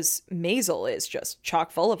 Well, because Maisel is just chock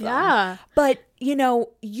full of them. Yeah. But you know,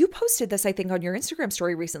 you posted this, I think, on your Instagram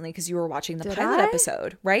story recently because you were watching the Did pilot I?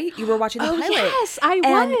 episode, right? You were watching the pilot. Yes, I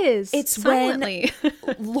And was. it's silently.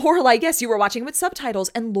 when Lorelai, yes, you were watching with subtitles,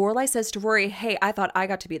 and Lorelai says to Rory, hey, I thought I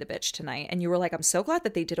got to be the bitch tonight. And you were like, I'm so glad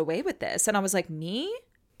that they did away with this. And I was like, me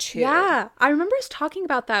too. Yeah, I remember us talking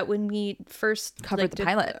about that when we first Covered the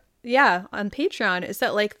pilot. Yeah, on Patreon, is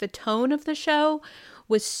that like the tone of the show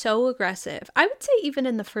was so aggressive. I would say even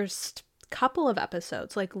in the first couple of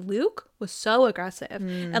episodes, like Luke was so aggressive,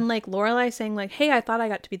 and like Lorelai saying like, hey, I thought I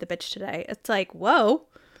got to be the bitch today. It's like, whoa,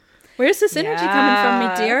 where's this energy coming from,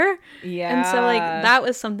 me dear? Yeah. And so like that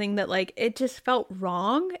was something that like it just felt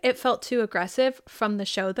wrong. It felt too aggressive from the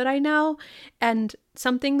show that I know, and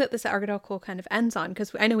something that this article kind of ends on,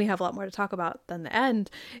 because I know we have a lot more to talk about than the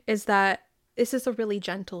end, is that this is a really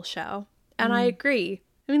gentle show. And I agree.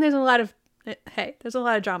 I mean, there's a lot of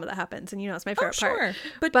drama that happens, and you know it's my favorite part.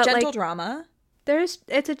 But gentle like, drama.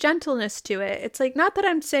 It's a gentleness to it. It's like, not that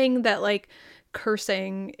I'm saying that like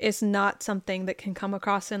cursing is not something that can come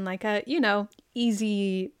across in like a, you know,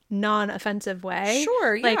 easy, non-offensive way.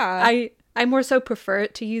 Sure, like, yeah. I more so prefer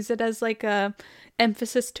to use it as like a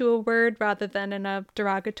emphasis to a word rather than in a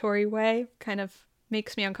derogatory way. Kind of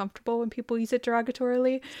makes me uncomfortable when people use it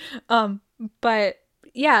derogatorily. But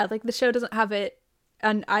yeah, like the show doesn't have it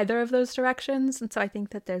on either of those directions, and so I think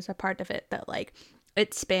that there's a part of it that like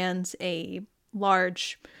it spans a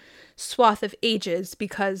large swath of ages,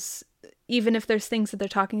 because even if there's things that they're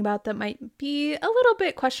talking about that might be a little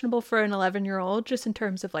bit questionable for an 11-year-old, just in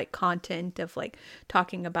terms of like content of like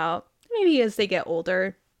talking about maybe as they get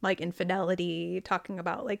older, like infidelity, talking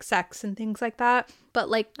about like sex and things like that. But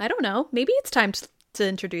like, I don't know, maybe it's time to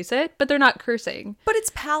introduce it, but they're not cursing. But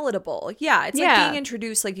it's palatable. Yeah. It's like being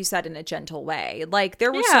introduced, like you said, in a gentle way. Like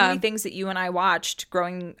there were so many things that you and I watched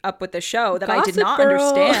growing up with the show that I did not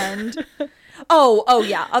understand. Oh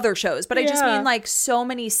yeah, other shows. But I just mean like so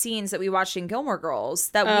many scenes that we watched in Gilmore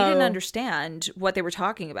Girls that we didn't understand what they were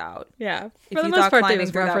talking about. Yeah. If you thought climbing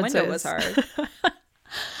through that window was hard.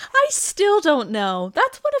 I still don't know.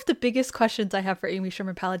 That's one of the biggest questions I have for Amy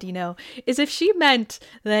Sherman Palladino, is if she meant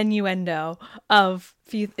the innuendo of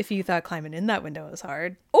if you thought climbing in that window was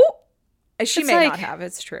hard. Oh, she It's may like, not have.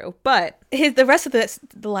 It's true. But the rest of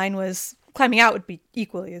the line was climbing out would be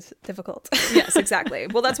equally as difficult. yes, exactly.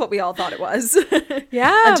 Well, that's what we all thought it was.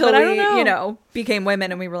 Yeah, Until but we, I don't know. you know, became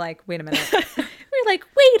women and we were like, wait a minute. We're like,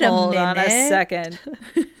 wait a Hold minute. on a second.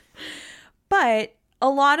 But a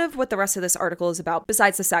lot of what the rest of this article is about,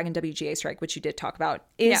 besides the SAG and WGA strike, which you did talk about,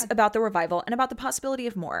 is about the revival and about the possibility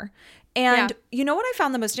of more. And you know what I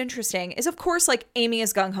found the most interesting is, of course, like Amy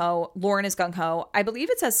is gung-ho, Lauren is gung-ho. I believe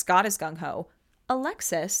it says Scott is gung-ho.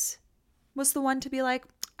 Alexis was the one to be like,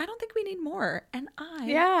 I don't think we need more. And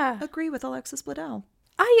I agree with Alexis Bledel.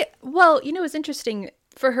 Well, you know, it's interesting.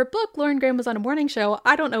 For her book, Lauren Graham was on a morning show.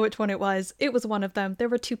 I don't know which one it was. It was one of them. There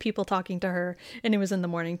were two people talking to her, and it was in the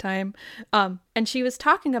morning time. And she was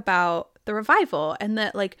talking about the revival, and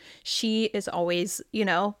that like she is always, you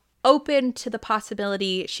know, open to the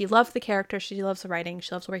possibility. She loves the character. She loves the writing.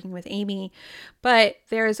 She loves working with Amy. But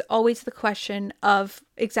there's always the question of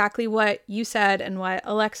exactly what you said and what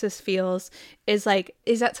Alexis feels is like,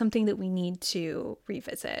 is that something that we need to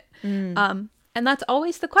revisit? And that's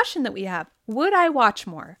always the question that we have. Would I watch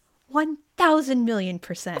more?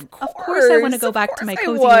 1,000,000,000%. Of course I want to go back to my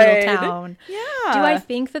cozy little town. Yeah. Do I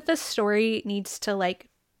think that the story needs to like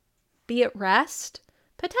be at rest?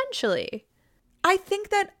 Potentially. I think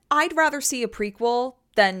that I'd rather see a prequel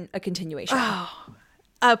than a continuation. Oh,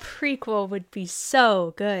 a prequel would be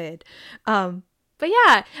so good. But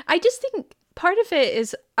yeah, I just think part of it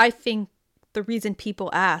is, I think the reason people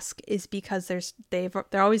ask is because they're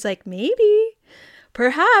always like, maybe,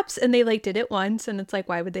 perhaps, and they like did it once, and it's like,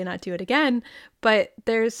 why would they not do it again? But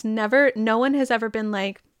no one has ever been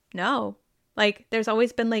like, no. Like, there's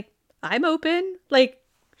always been like, I'm open. Like,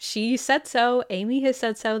 she said so. Amy has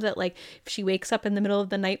said so, that like if she wakes up in the middle of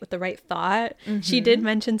the night with the right thought. She did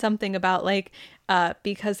mention something about like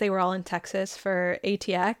because they were all in Texas for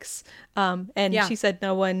ATX, and she said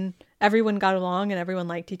everyone got along and everyone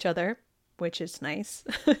liked each other, which is nice.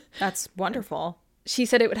 That's wonderful. She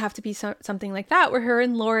said it would have to be something like that, where her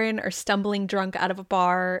and Lauren are stumbling drunk out of a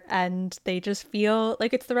bar and they just feel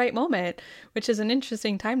like it's the right moment, which is an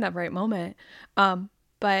interesting time to have right moment.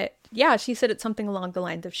 But yeah, she said it's something along the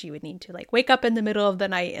lines of she would need to like wake up in the middle of the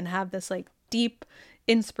night and have this like deep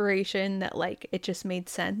inspiration that like it just made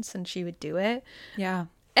sense and she would do it. Yeah.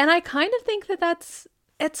 And I kind of think that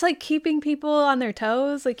it's like keeping people on their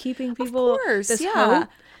toes, like keeping people of course, this yeah. hope.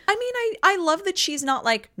 I mean, I love that she's not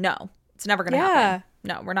like, no, it's never going to happen.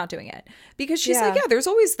 we're not doing it. Because she's like, yeah, there's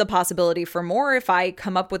always the possibility for more if I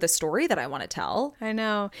come up with a story that I want to tell. I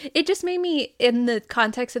know. It just made me, in the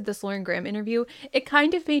context of this Lauren Graham interview, it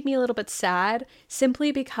kind of made me a little bit sad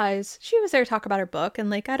simply because she was there to talk about her book. And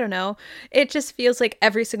like, I don't know, it just feels like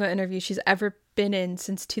every single interview she's ever been in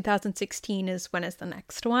since 2016 is when is the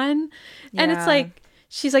next one. Yeah. And it's like,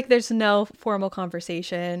 she's like, there's no formal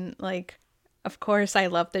conversation. Like, of course I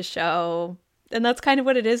love this show. And that's kind of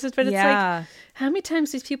what it is. But it's like, how many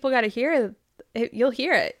times these people got to hear it? You'll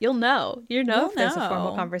hear it. You'll know if there's a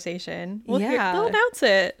formal conversation. They'll announce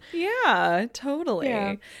it. Yeah, totally.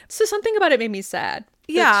 Yeah. So something about it made me sad.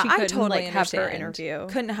 Yeah, she I totally have her interview.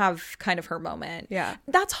 Couldn't have kind of her moment. Yeah.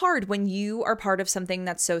 That's hard when you are part of something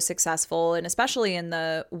that's so successful, and especially in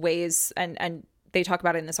the ways, and they talk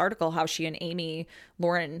about it in this article, how she and Amy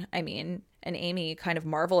kind of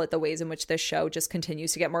marvel at the ways in which this show just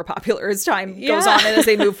continues to get more popular as time goes on and as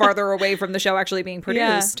they move farther away from the show actually being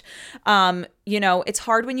produced. It's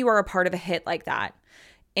hard when you are a part of a hit like that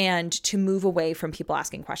and to move away from people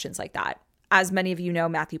asking questions like that. As many of you know,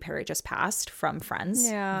 Matthew Perry just passed from Friends.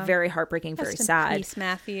 Yeah. Very heartbreaking, very sad. Peace,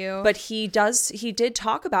 Matthew. But he did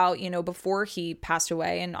talk about, before he passed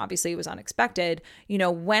away, and obviously it was unexpected,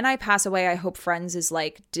 when I pass away, I hope Friends is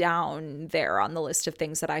like down there on the list of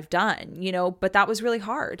things that I've done, but that was really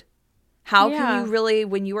hard. How can you really,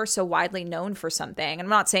 when you are so widely known for something, and I'm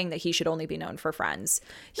not saying that he should only be known for Friends.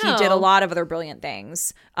 He did a lot of other brilliant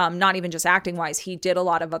things, not even just acting wise. He did a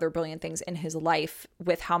lot of other brilliant things in his life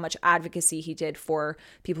with how much advocacy he did for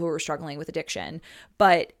people who were struggling with addiction.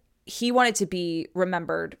 But he wanted to be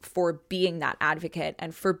remembered for being that advocate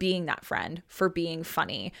and for being that friend, for being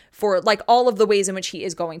funny, for like all of the ways in which he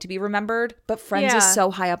is going to be remembered. But Friends is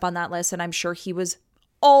so high up on that list, and I'm sure he was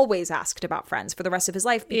always asked about Friends for the rest of his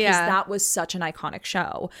life because that was such an iconic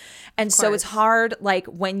show. And so it's hard, like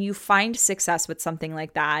when you find success with something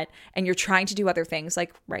like that and you're trying to do other things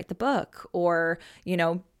like write the book or,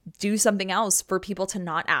 do something else for people to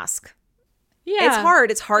not ask. Yeah. It's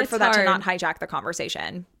hard. It's hard for that to not hijack the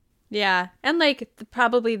conversation. Yeah. And like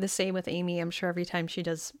probably the same with Amy. I'm sure every time she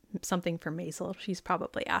does something for Maisel, she's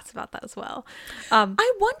probably asked about that as well.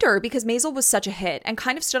 I wonder, because Maisel was such a hit and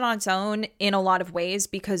kind of stood on its own in a lot of ways,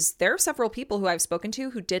 because there are several people who I've spoken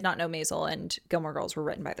to who did not know Maisel and Gilmore Girls were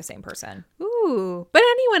written by the same person. Ooh. But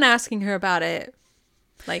anyone asking her about it,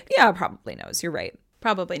 like... Yeah, probably knows. You're right.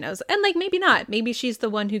 Probably knows. And like maybe not. Maybe she's the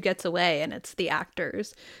one who gets away and it's the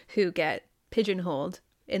actors who get pigeonholed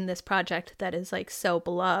in this project that is like so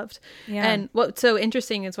beloved. Yeah. And what's so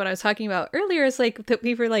interesting is what I was talking about earlier is like that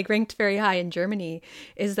we were like ranked very high in Germany,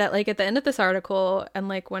 is that like at the end of this article and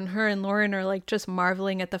like when her and Lauren are like just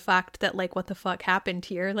marveling at the fact that like what the fuck happened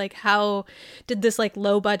here, like how did this like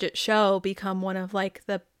low budget show become one of like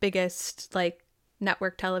the biggest like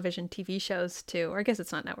network television TV shows too, or I guess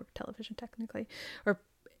it's not network television technically, or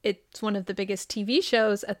it's one of the biggest TV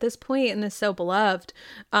shows at this point and is so beloved,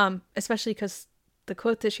 especially because the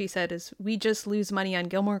quote that she said is, "We just lose money on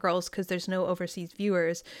Gilmore Girls because there's no overseas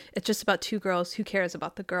viewers. It's just about two girls. Who cares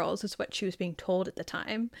about the girls?" is what she was being told at the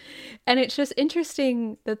time. And it's just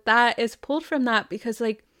interesting that that is pulled from that because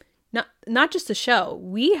like not just the show,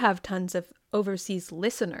 we have tons of overseas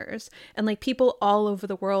listeners and like people all over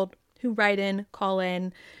the world who write in, call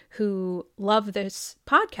in, who love this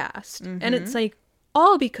podcast. Mm-hmm. And it's like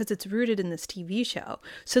all because it's rooted in this TV show.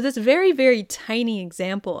 So this very, very tiny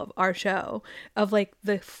example of our show, of like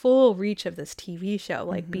the full reach of this TV show,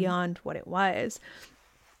 like mm-hmm. beyond what it was.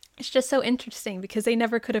 It's just so interesting because they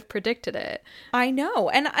never could have predicted it. I know.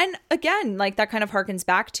 And again, like that kind of harkens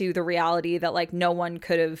back to the reality that like no one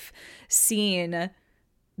could have seen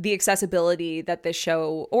the accessibility that this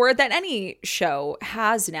show or that any show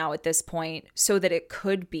has now at this point so that it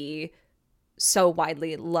could be so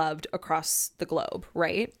widely loved across the globe,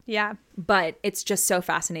 right? Yeah. But it's just so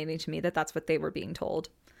fascinating to me that that's what they were being told.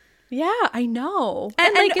 Yeah, I know.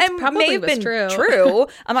 And like it probably may have been true.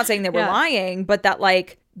 I'm not saying they were lying, but that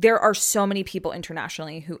like there are so many people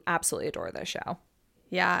internationally who absolutely adore this show.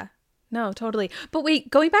 Yeah. No, totally. But wait,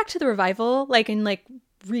 going back to the revival, like in like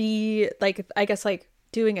I guess like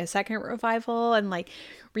doing a second revival and like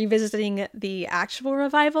revisiting the actual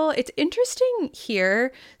revival, it's interesting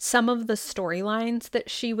here some of the storylines that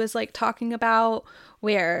she was like talking about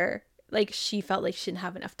where like she felt like she didn't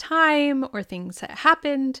have enough time or things that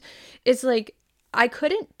happened. Is like I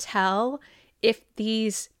couldn't tell if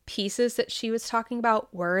these pieces that she was talking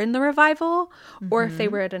about were in the revival mm-hmm. or if they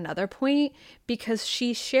were at another point, because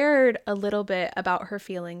she shared a little bit about her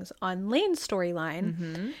feelings on Lane's storyline.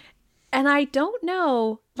 Mm-hmm. And I don't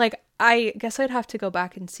know, like, I guess I'd have to go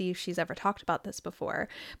back and see if she's ever talked about this before.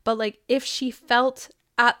 But, like, if she felt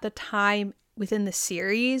at the time within the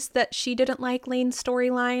series that she didn't like Lane's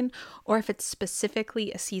storyline, or if it's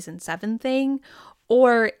specifically a season 7 thing,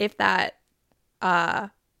 or if that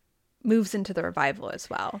moves into the revival as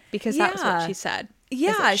well, because that was what she said.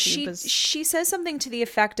 Yeah, she says something to the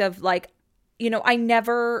effect of like, you know, I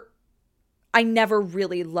never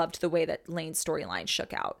really loved the way that Lane's storyline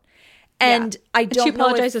shook out. And I don't know. She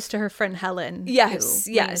apologizes to her friend Helen. Yes,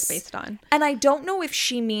 who Lane is based on. And I don't know if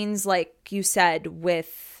she means, like you said,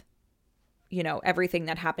 with, you know, everything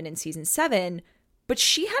that happened in season 7, but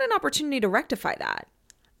she had an opportunity to rectify that.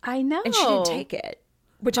 I know. And she didn't take it,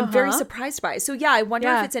 which I'm very surprised by. So yeah, I wonder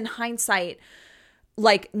if it's in hindsight,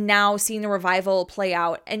 like now seeing the revival play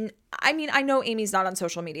out. And I mean, I know Amy's not on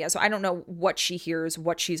social media, so I don't know what she hears,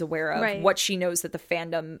 what she's aware of, what she knows that the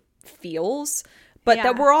fandom feels. But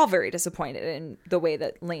that we're all very disappointed in the way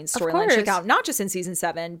that Lane's storyline shook out, not just in season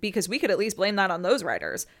 7, because we could at least blame that on those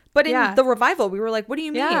writers. But in the revival, we were like, what do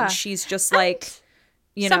you mean? She's just like,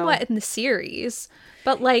 you know. Somewhat in the series.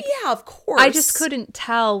 But like, yeah, of course. I just couldn't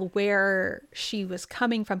tell where she was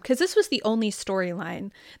coming from, because this was the only storyline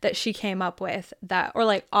that she came up with that, or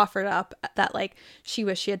like offered up, that like she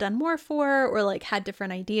wished she had done more for, or like had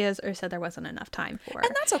different ideas, or said there wasn't enough time for. And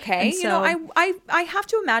that's okay. And so, you know, I have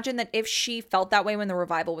to imagine that if she felt that way when the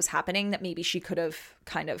revival was happening, that maybe she could have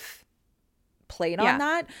kind of played on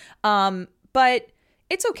that. But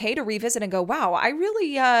it's okay to revisit and go, wow, I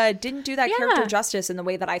really didn't do that character justice in the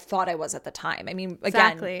way that I thought I was at the time. I mean,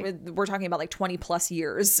 again, we're talking about like 20 plus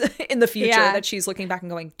years in the future that she's looking back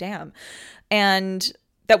and going, damn. And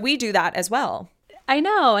that we do that as well. I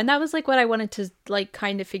know. And that was like what I wanted to like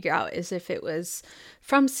kind of figure out, is if it was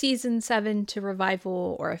from season 7 to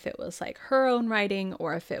revival, or if it was like her own writing,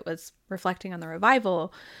 or if it was reflecting on the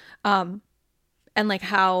revival. And like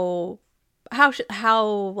how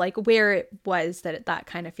like where it was that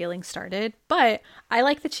kind of feeling started. But I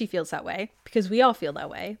like that she feels that way, because we all feel that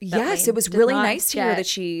way. Yes, it was really nice to hear that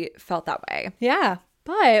she felt that way. Yeah.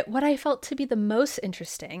 But what I felt to be the most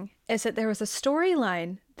interesting is that there was a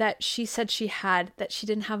storyline that she said she had that she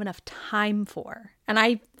didn't have enough time for. And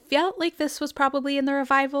I felt like this was probably in the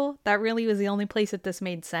revival. That really was the only place that this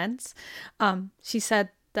made sense. She said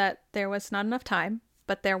that there was not enough time,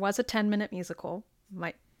 but there was a 10-minute musical.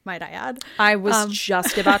 Might I add? I was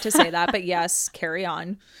just about to say that, but yes, carry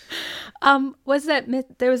on. Was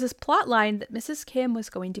that there was this plot line that Mrs. Kim was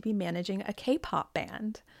going to be managing a K-pop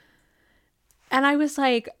band. And I was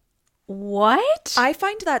like, what? I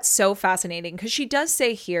find that so fascinating, because she does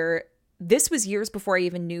say here, this was years before I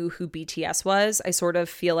even knew who BTS was. I sort of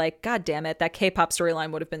feel like, God damn it, that K-pop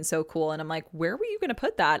storyline would have been so cool. And I'm like, where were you going to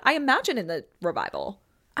put that? I imagine in the revival.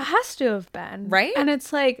 It has to have been. Right? And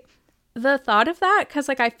it's like, the thought of that, because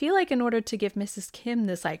like I feel like in order to give Mrs. Kim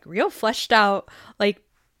this like real fleshed out, like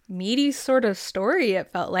meaty sort of story,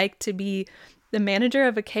 it felt like, to be the manager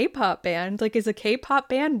of a K-pop band. Like, is a K-pop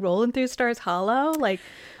band rolling through Stars Hollow? Like,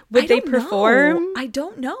 would they perform? I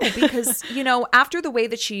don't know, because, you know, after the way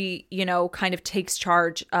that she, you know, kind of takes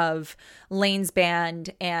charge of Lane's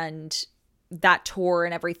band and that tour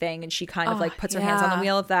and everything, and she kind of like puts her hands on the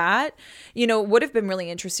wheel of that, you know, it would have been really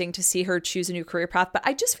interesting to see her choose a new career path. But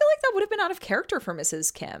I just feel like that would have been out of character for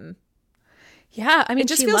Mrs. Kim. Yeah, I mean, it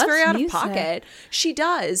just feels very out of pocket. She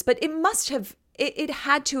does, but it must have, it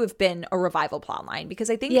had to have been a revival plotline, because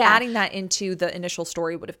I think adding that into the initial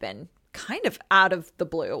story would have been kind of out of the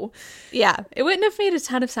blue. Yeah, it wouldn't have made a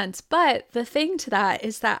ton of sense. But the thing to that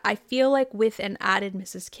is that I feel like with an added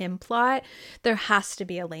Mrs. Kim plot, there has to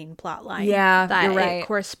be a Lane plot line that you're right. it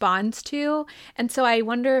corresponds to. And so I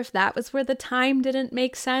wonder if that was where the time didn't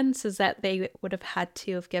make sense, is that they would have had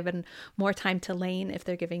to have given more time to Lane if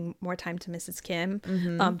they're giving more time to Mrs. Kim,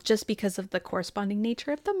 just because of the corresponding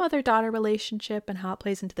nature of the mother-daughter relationship and how it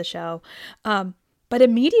plays into the show. But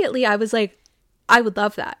immediately I was like, I would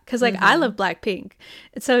love that, because like I love Blackpink.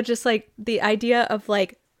 And so just like the idea of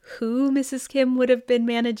like who Mrs. Kim would have been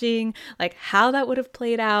managing, like how that would have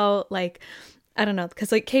played out, like I don't know,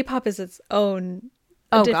 because like K-pop is its own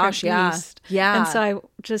beast. Yeah. And so I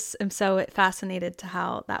just am so fascinated to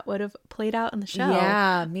how that would have played out in the show.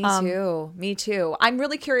 Yeah, me too. I'm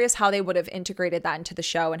really curious how they would have integrated that into the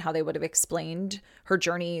show and how they would have explained her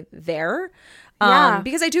journey there.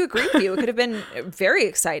 Because I do agree with you. It could have been very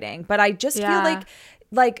exciting, but I just feel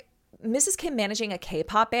like Mrs. Kim managing a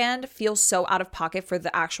K-pop band feels so out of pocket for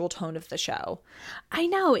the actual tone of the show. I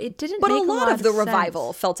know, it didn't but make a lot of the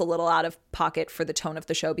revival sense. felt a little out of pocket for the tone of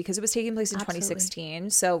the show, because it was taking place in 2016.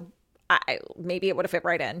 So maybe it would have fit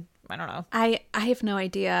right in. I don't know. I have no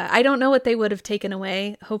idea. I don't know what they would have taken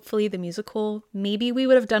away. Hopefully the musical. Maybe we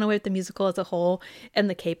would have done away with the musical as a whole and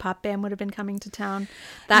the K-pop band would have been coming to town.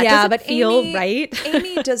 That doesn't feel right.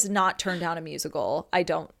 Amy does not turn down a musical, I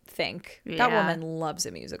don't think. That woman loves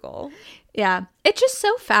a musical. Yeah. It's just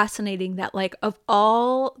so fascinating that like of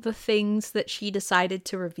all the things that she decided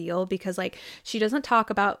to reveal, because like she doesn't talk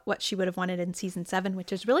about what she would have wanted in season 7,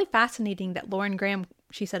 which is really fascinating that Lauren Graham,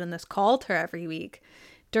 she said in this, called her every week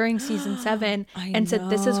during season 7 and said,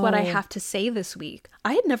 this is what I have to say this week.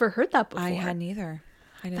 I had never heard that before. I hadn't either.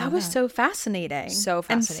 That was so fascinating. So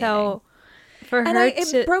fascinating. And so for her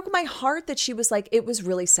it broke my heart that she was like, it was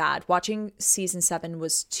really sad. Watching season 7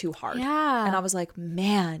 was too hard. Yeah. And I was like,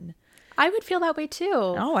 man. I would feel that way too.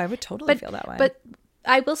 Oh, I would totally feel that way. But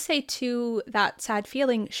I will say too, that sad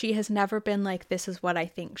feeling, she has never been like, this is what I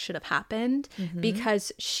think should have happened,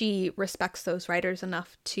 because she respects those writers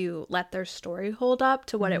enough to let their story hold up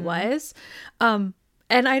to what it was. And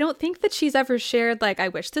I don't think that she's ever shared like, I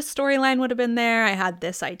wish this storyline would have been there. I had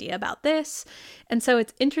this idea about this. And so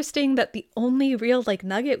it's interesting that the only real like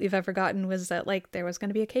nugget we've ever gotten was that like there was going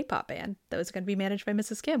to be a K-pop band that was going to be managed by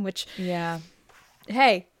Mrs. Kim, which,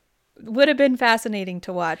 hey, would have been fascinating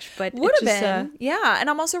to watch, but would have been. Yeah. And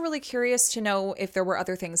I'm also really curious to know if there were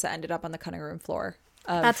other things that ended up on the cutting room floor.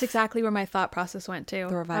 That's exactly where my thought process went to.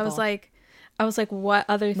 The revival. I was like, what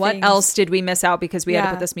other things? What else did we miss out because we had to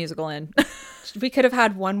put this musical in? We could have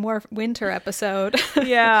had one more winter episode.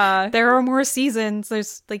 Yeah. There are more seasons.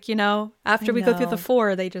 There's like, after we go through the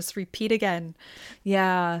 4, they just repeat again.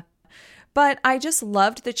 Yeah. But I just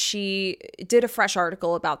loved that she did a fresh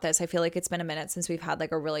article about this. I feel like it's been a minute since we've had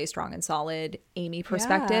like a really strong and solid Amy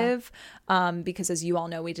perspective. Because as you all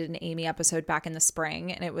know, we did an Amy episode back in the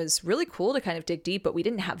spring and it was really cool to kind of dig deep, but we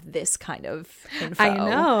didn't have this kind of info. I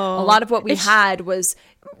know. A lot of what we had was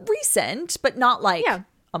recent, but not like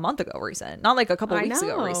a month ago recent. Not like a couple of weeks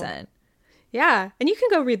ago recent. Yeah. And you can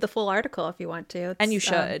go read the full article if you want to. And you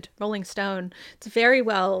should. Rolling Stone. It's very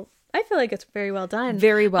well... I feel like it's very well done.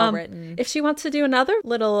 Very well written. If she wants to do another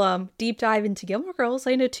little deep dive into Gilmore Girls,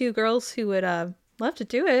 I know 2 girls who would love to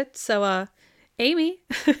do it. So, Amy,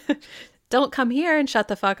 don't come here and shut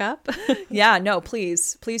the fuck up. Yeah, no,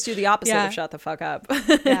 please. Please do the opposite of shut the fuck up.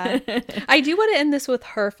 Yeah. I do want to end this with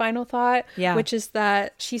her final thought, yeah, which is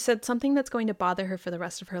that she said something that's going to bother her for the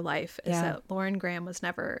rest of her life is that Lauren Graham was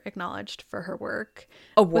never acknowledged for her work.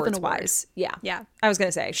 Awards-wise. Yeah. Yeah. I was going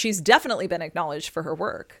to say, she's definitely been acknowledged for her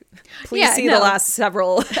work. Please see the last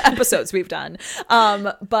several episodes we've done.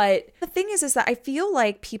 But the thing is that I feel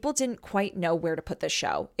like people didn't quite know where to put this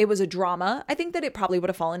show. It was a drama. I think that it probably would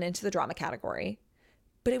have fallen into the drama category,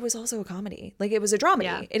 but it was also a comedy. Like, it was a dramedy.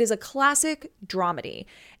 Yeah. It is a classic dramedy.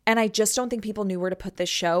 And I just don't think people knew where to put this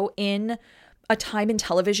show in a time in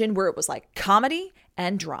television where it was like comedy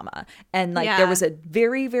and drama. And like there was a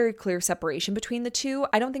very, very clear separation between the two.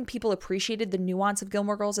 I don't think people appreciated the nuance of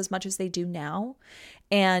Gilmore Girls as much as they do now.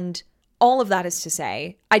 And all of that is to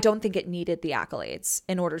say, I don't think it needed the accolades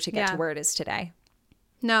in order to get to where it is today.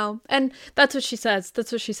 No. And that's what she says.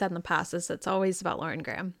 That's what she said in the past, is it's always about Lauren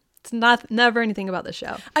Graham. It's never anything about the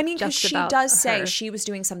show. I mean, because she does say she was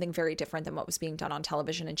doing something very different than what was being done on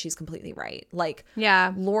television, and she's completely right. Like,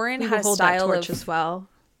 Lauren has a style of as well.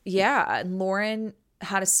 Yeah, and Lauren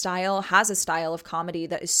has a style of comedy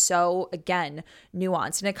that is so, again,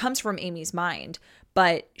 nuanced, and it comes from Amy's mind,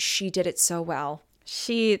 but she did it so well.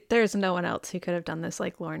 There's no one else who could have done this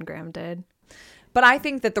like Lauren Graham did. But I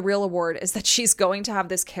think that the real award is that she's going to have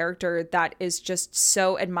this character that is just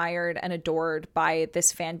so admired and adored by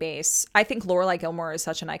this fan base. I think Lorelai Gilmore is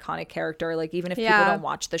such an iconic character. Like, even if people don't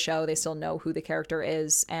watch the show, they still know who the character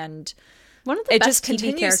is. And one of the best just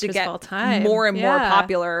continues to get more and more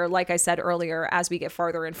popular, like I said earlier, as we get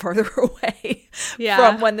farther and farther away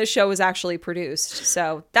from when the show is actually produced.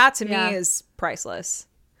 So that to me is priceless.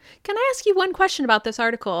 Can I ask you one question about this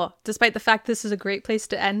article, despite the fact this is a great place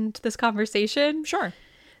to end this conversation? Sure.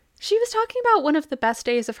 She was talking about one of the best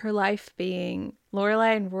days of her life being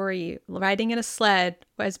Lorelai and Rory riding in a sled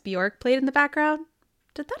as Bjork played in the background.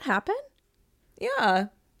 Did that happen? Yeah.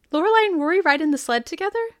 Lorelai and Rory ride in the sled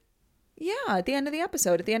together? Yeah, at the end of the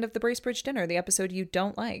episode, at the end of the Bracebridge dinner, the episode you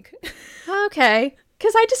don't like. Okay.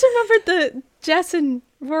 Because I just remembered the Jess and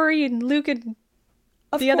Rory and Luke and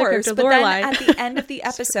the other character, but then at the end of the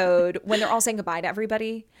episode, when they're all saying goodbye to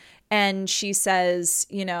everybody, and she says,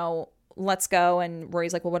 let's go, and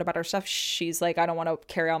Rory's like, well, what about our stuff? She's like, I don't want to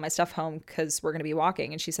carry all my stuff home because we're going to be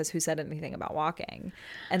walking. And she says, who said anything about walking?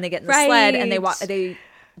 And they get in the sled and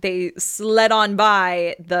they they sled on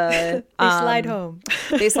by the They slide home.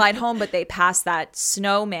 They slide home, but they pass that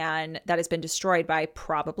snowman that has been destroyed by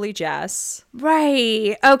probably Jess.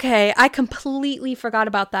 Right. Okay. I completely forgot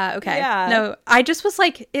about that. Okay. Yeah. No, I just was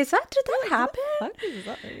like, did that happen?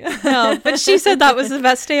 No, but she said that was the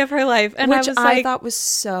best day of her life. And Which I was like, I thought was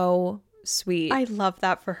so sweet. I love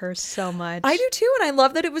that for her so much. I do too. And I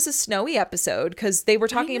love that it was a snowy episode because they were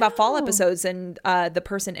talking about fall episodes, and the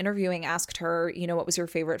person interviewing asked her, what was your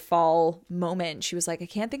favorite fall moment? She was like, I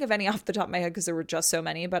can't think of any off the top of my head because there were just so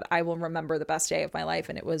many, but I will remember the best day of my life.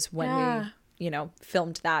 And it was when we,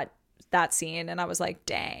 filmed that scene. And I was like,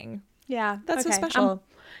 dang. Yeah. That's so special.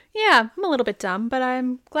 I'm a little bit dumb, but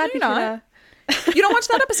I'm glad we could. You don't watch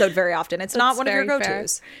that episode very often. It's not one of your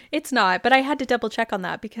go-tos. Fair. It's not, but I had to double check on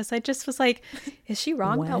that because I just was like, is she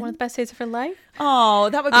wrong about one of the best days of her life? Oh,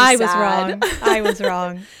 that would be sad. I was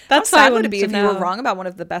wrong. That's how why sad I would it be if you know. were wrong about one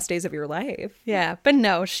of the best days of your life. Yeah, but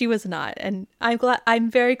no, she was not. And I'm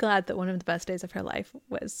very glad that one of the best days of her life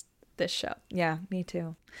was this show. Yeah, me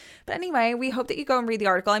too. But anyway, we hope that you go and read the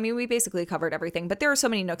article. I mean, we basically covered everything, but there are so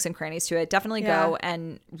many nooks and crannies to it. Definitely go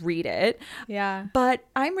and read it. Yeah. But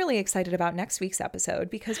I'm really excited about next week's episode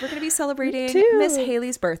because we're going to be celebrating Miss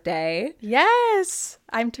Haley's birthday. Yes.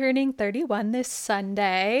 I'm turning 31 this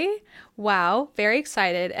Sunday. Wow. Very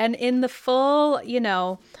excited. And in the full,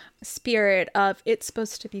 spirit of it's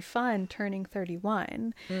supposed to be fun turning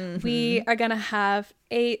 31, we are going to have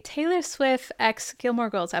a Taylor Swift x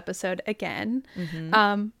Gilmore Girls episode again.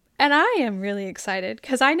 And I am really excited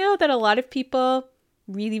because I know that a lot of people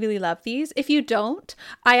really, really love these. If you don't,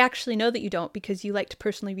 I actually know that you don't because you like to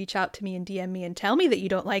personally reach out to me and DM me and tell me that you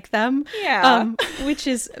don't like them. Yeah. Which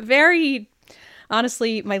is very...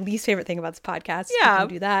 honestly, my least favorite thing about this podcast. Yeah. You can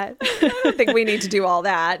do that. I don't think we need to do all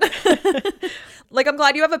that. Like, I'm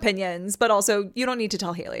glad you have opinions, but also you don't need to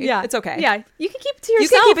tell Haley. Yeah. It's okay. Yeah. You can keep it to yourself. You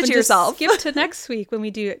can keep it and to just yourself. Skip to next week when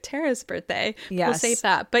we do Tara's birthday. Yes. We'll save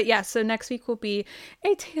that. But yeah, so next week will be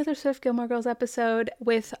a Taylor Swift Gilmore Girls episode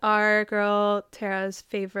with our girl Tara's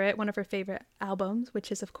one of her favorite albums,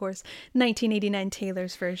 which is, of course, 1989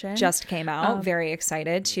 Taylor's version. Just came out. Very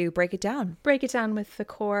excited to break it down. Break it down with the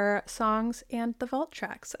core songs and the vault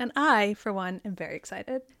tracks. And I, for one, am very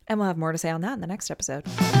excited. And we'll have more to say on that in the next episode.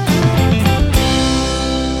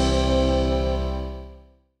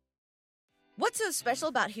 What's so special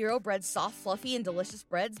about Hero Bread's soft, fluffy, and delicious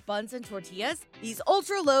breads, buns, and tortillas? These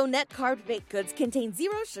ultra-low net-carb baked goods contain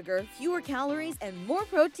 0 sugar, fewer calories, and more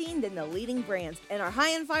protein than the leading brands, and are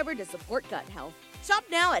high in fiber to support gut health. Shop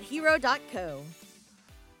now at hero.co.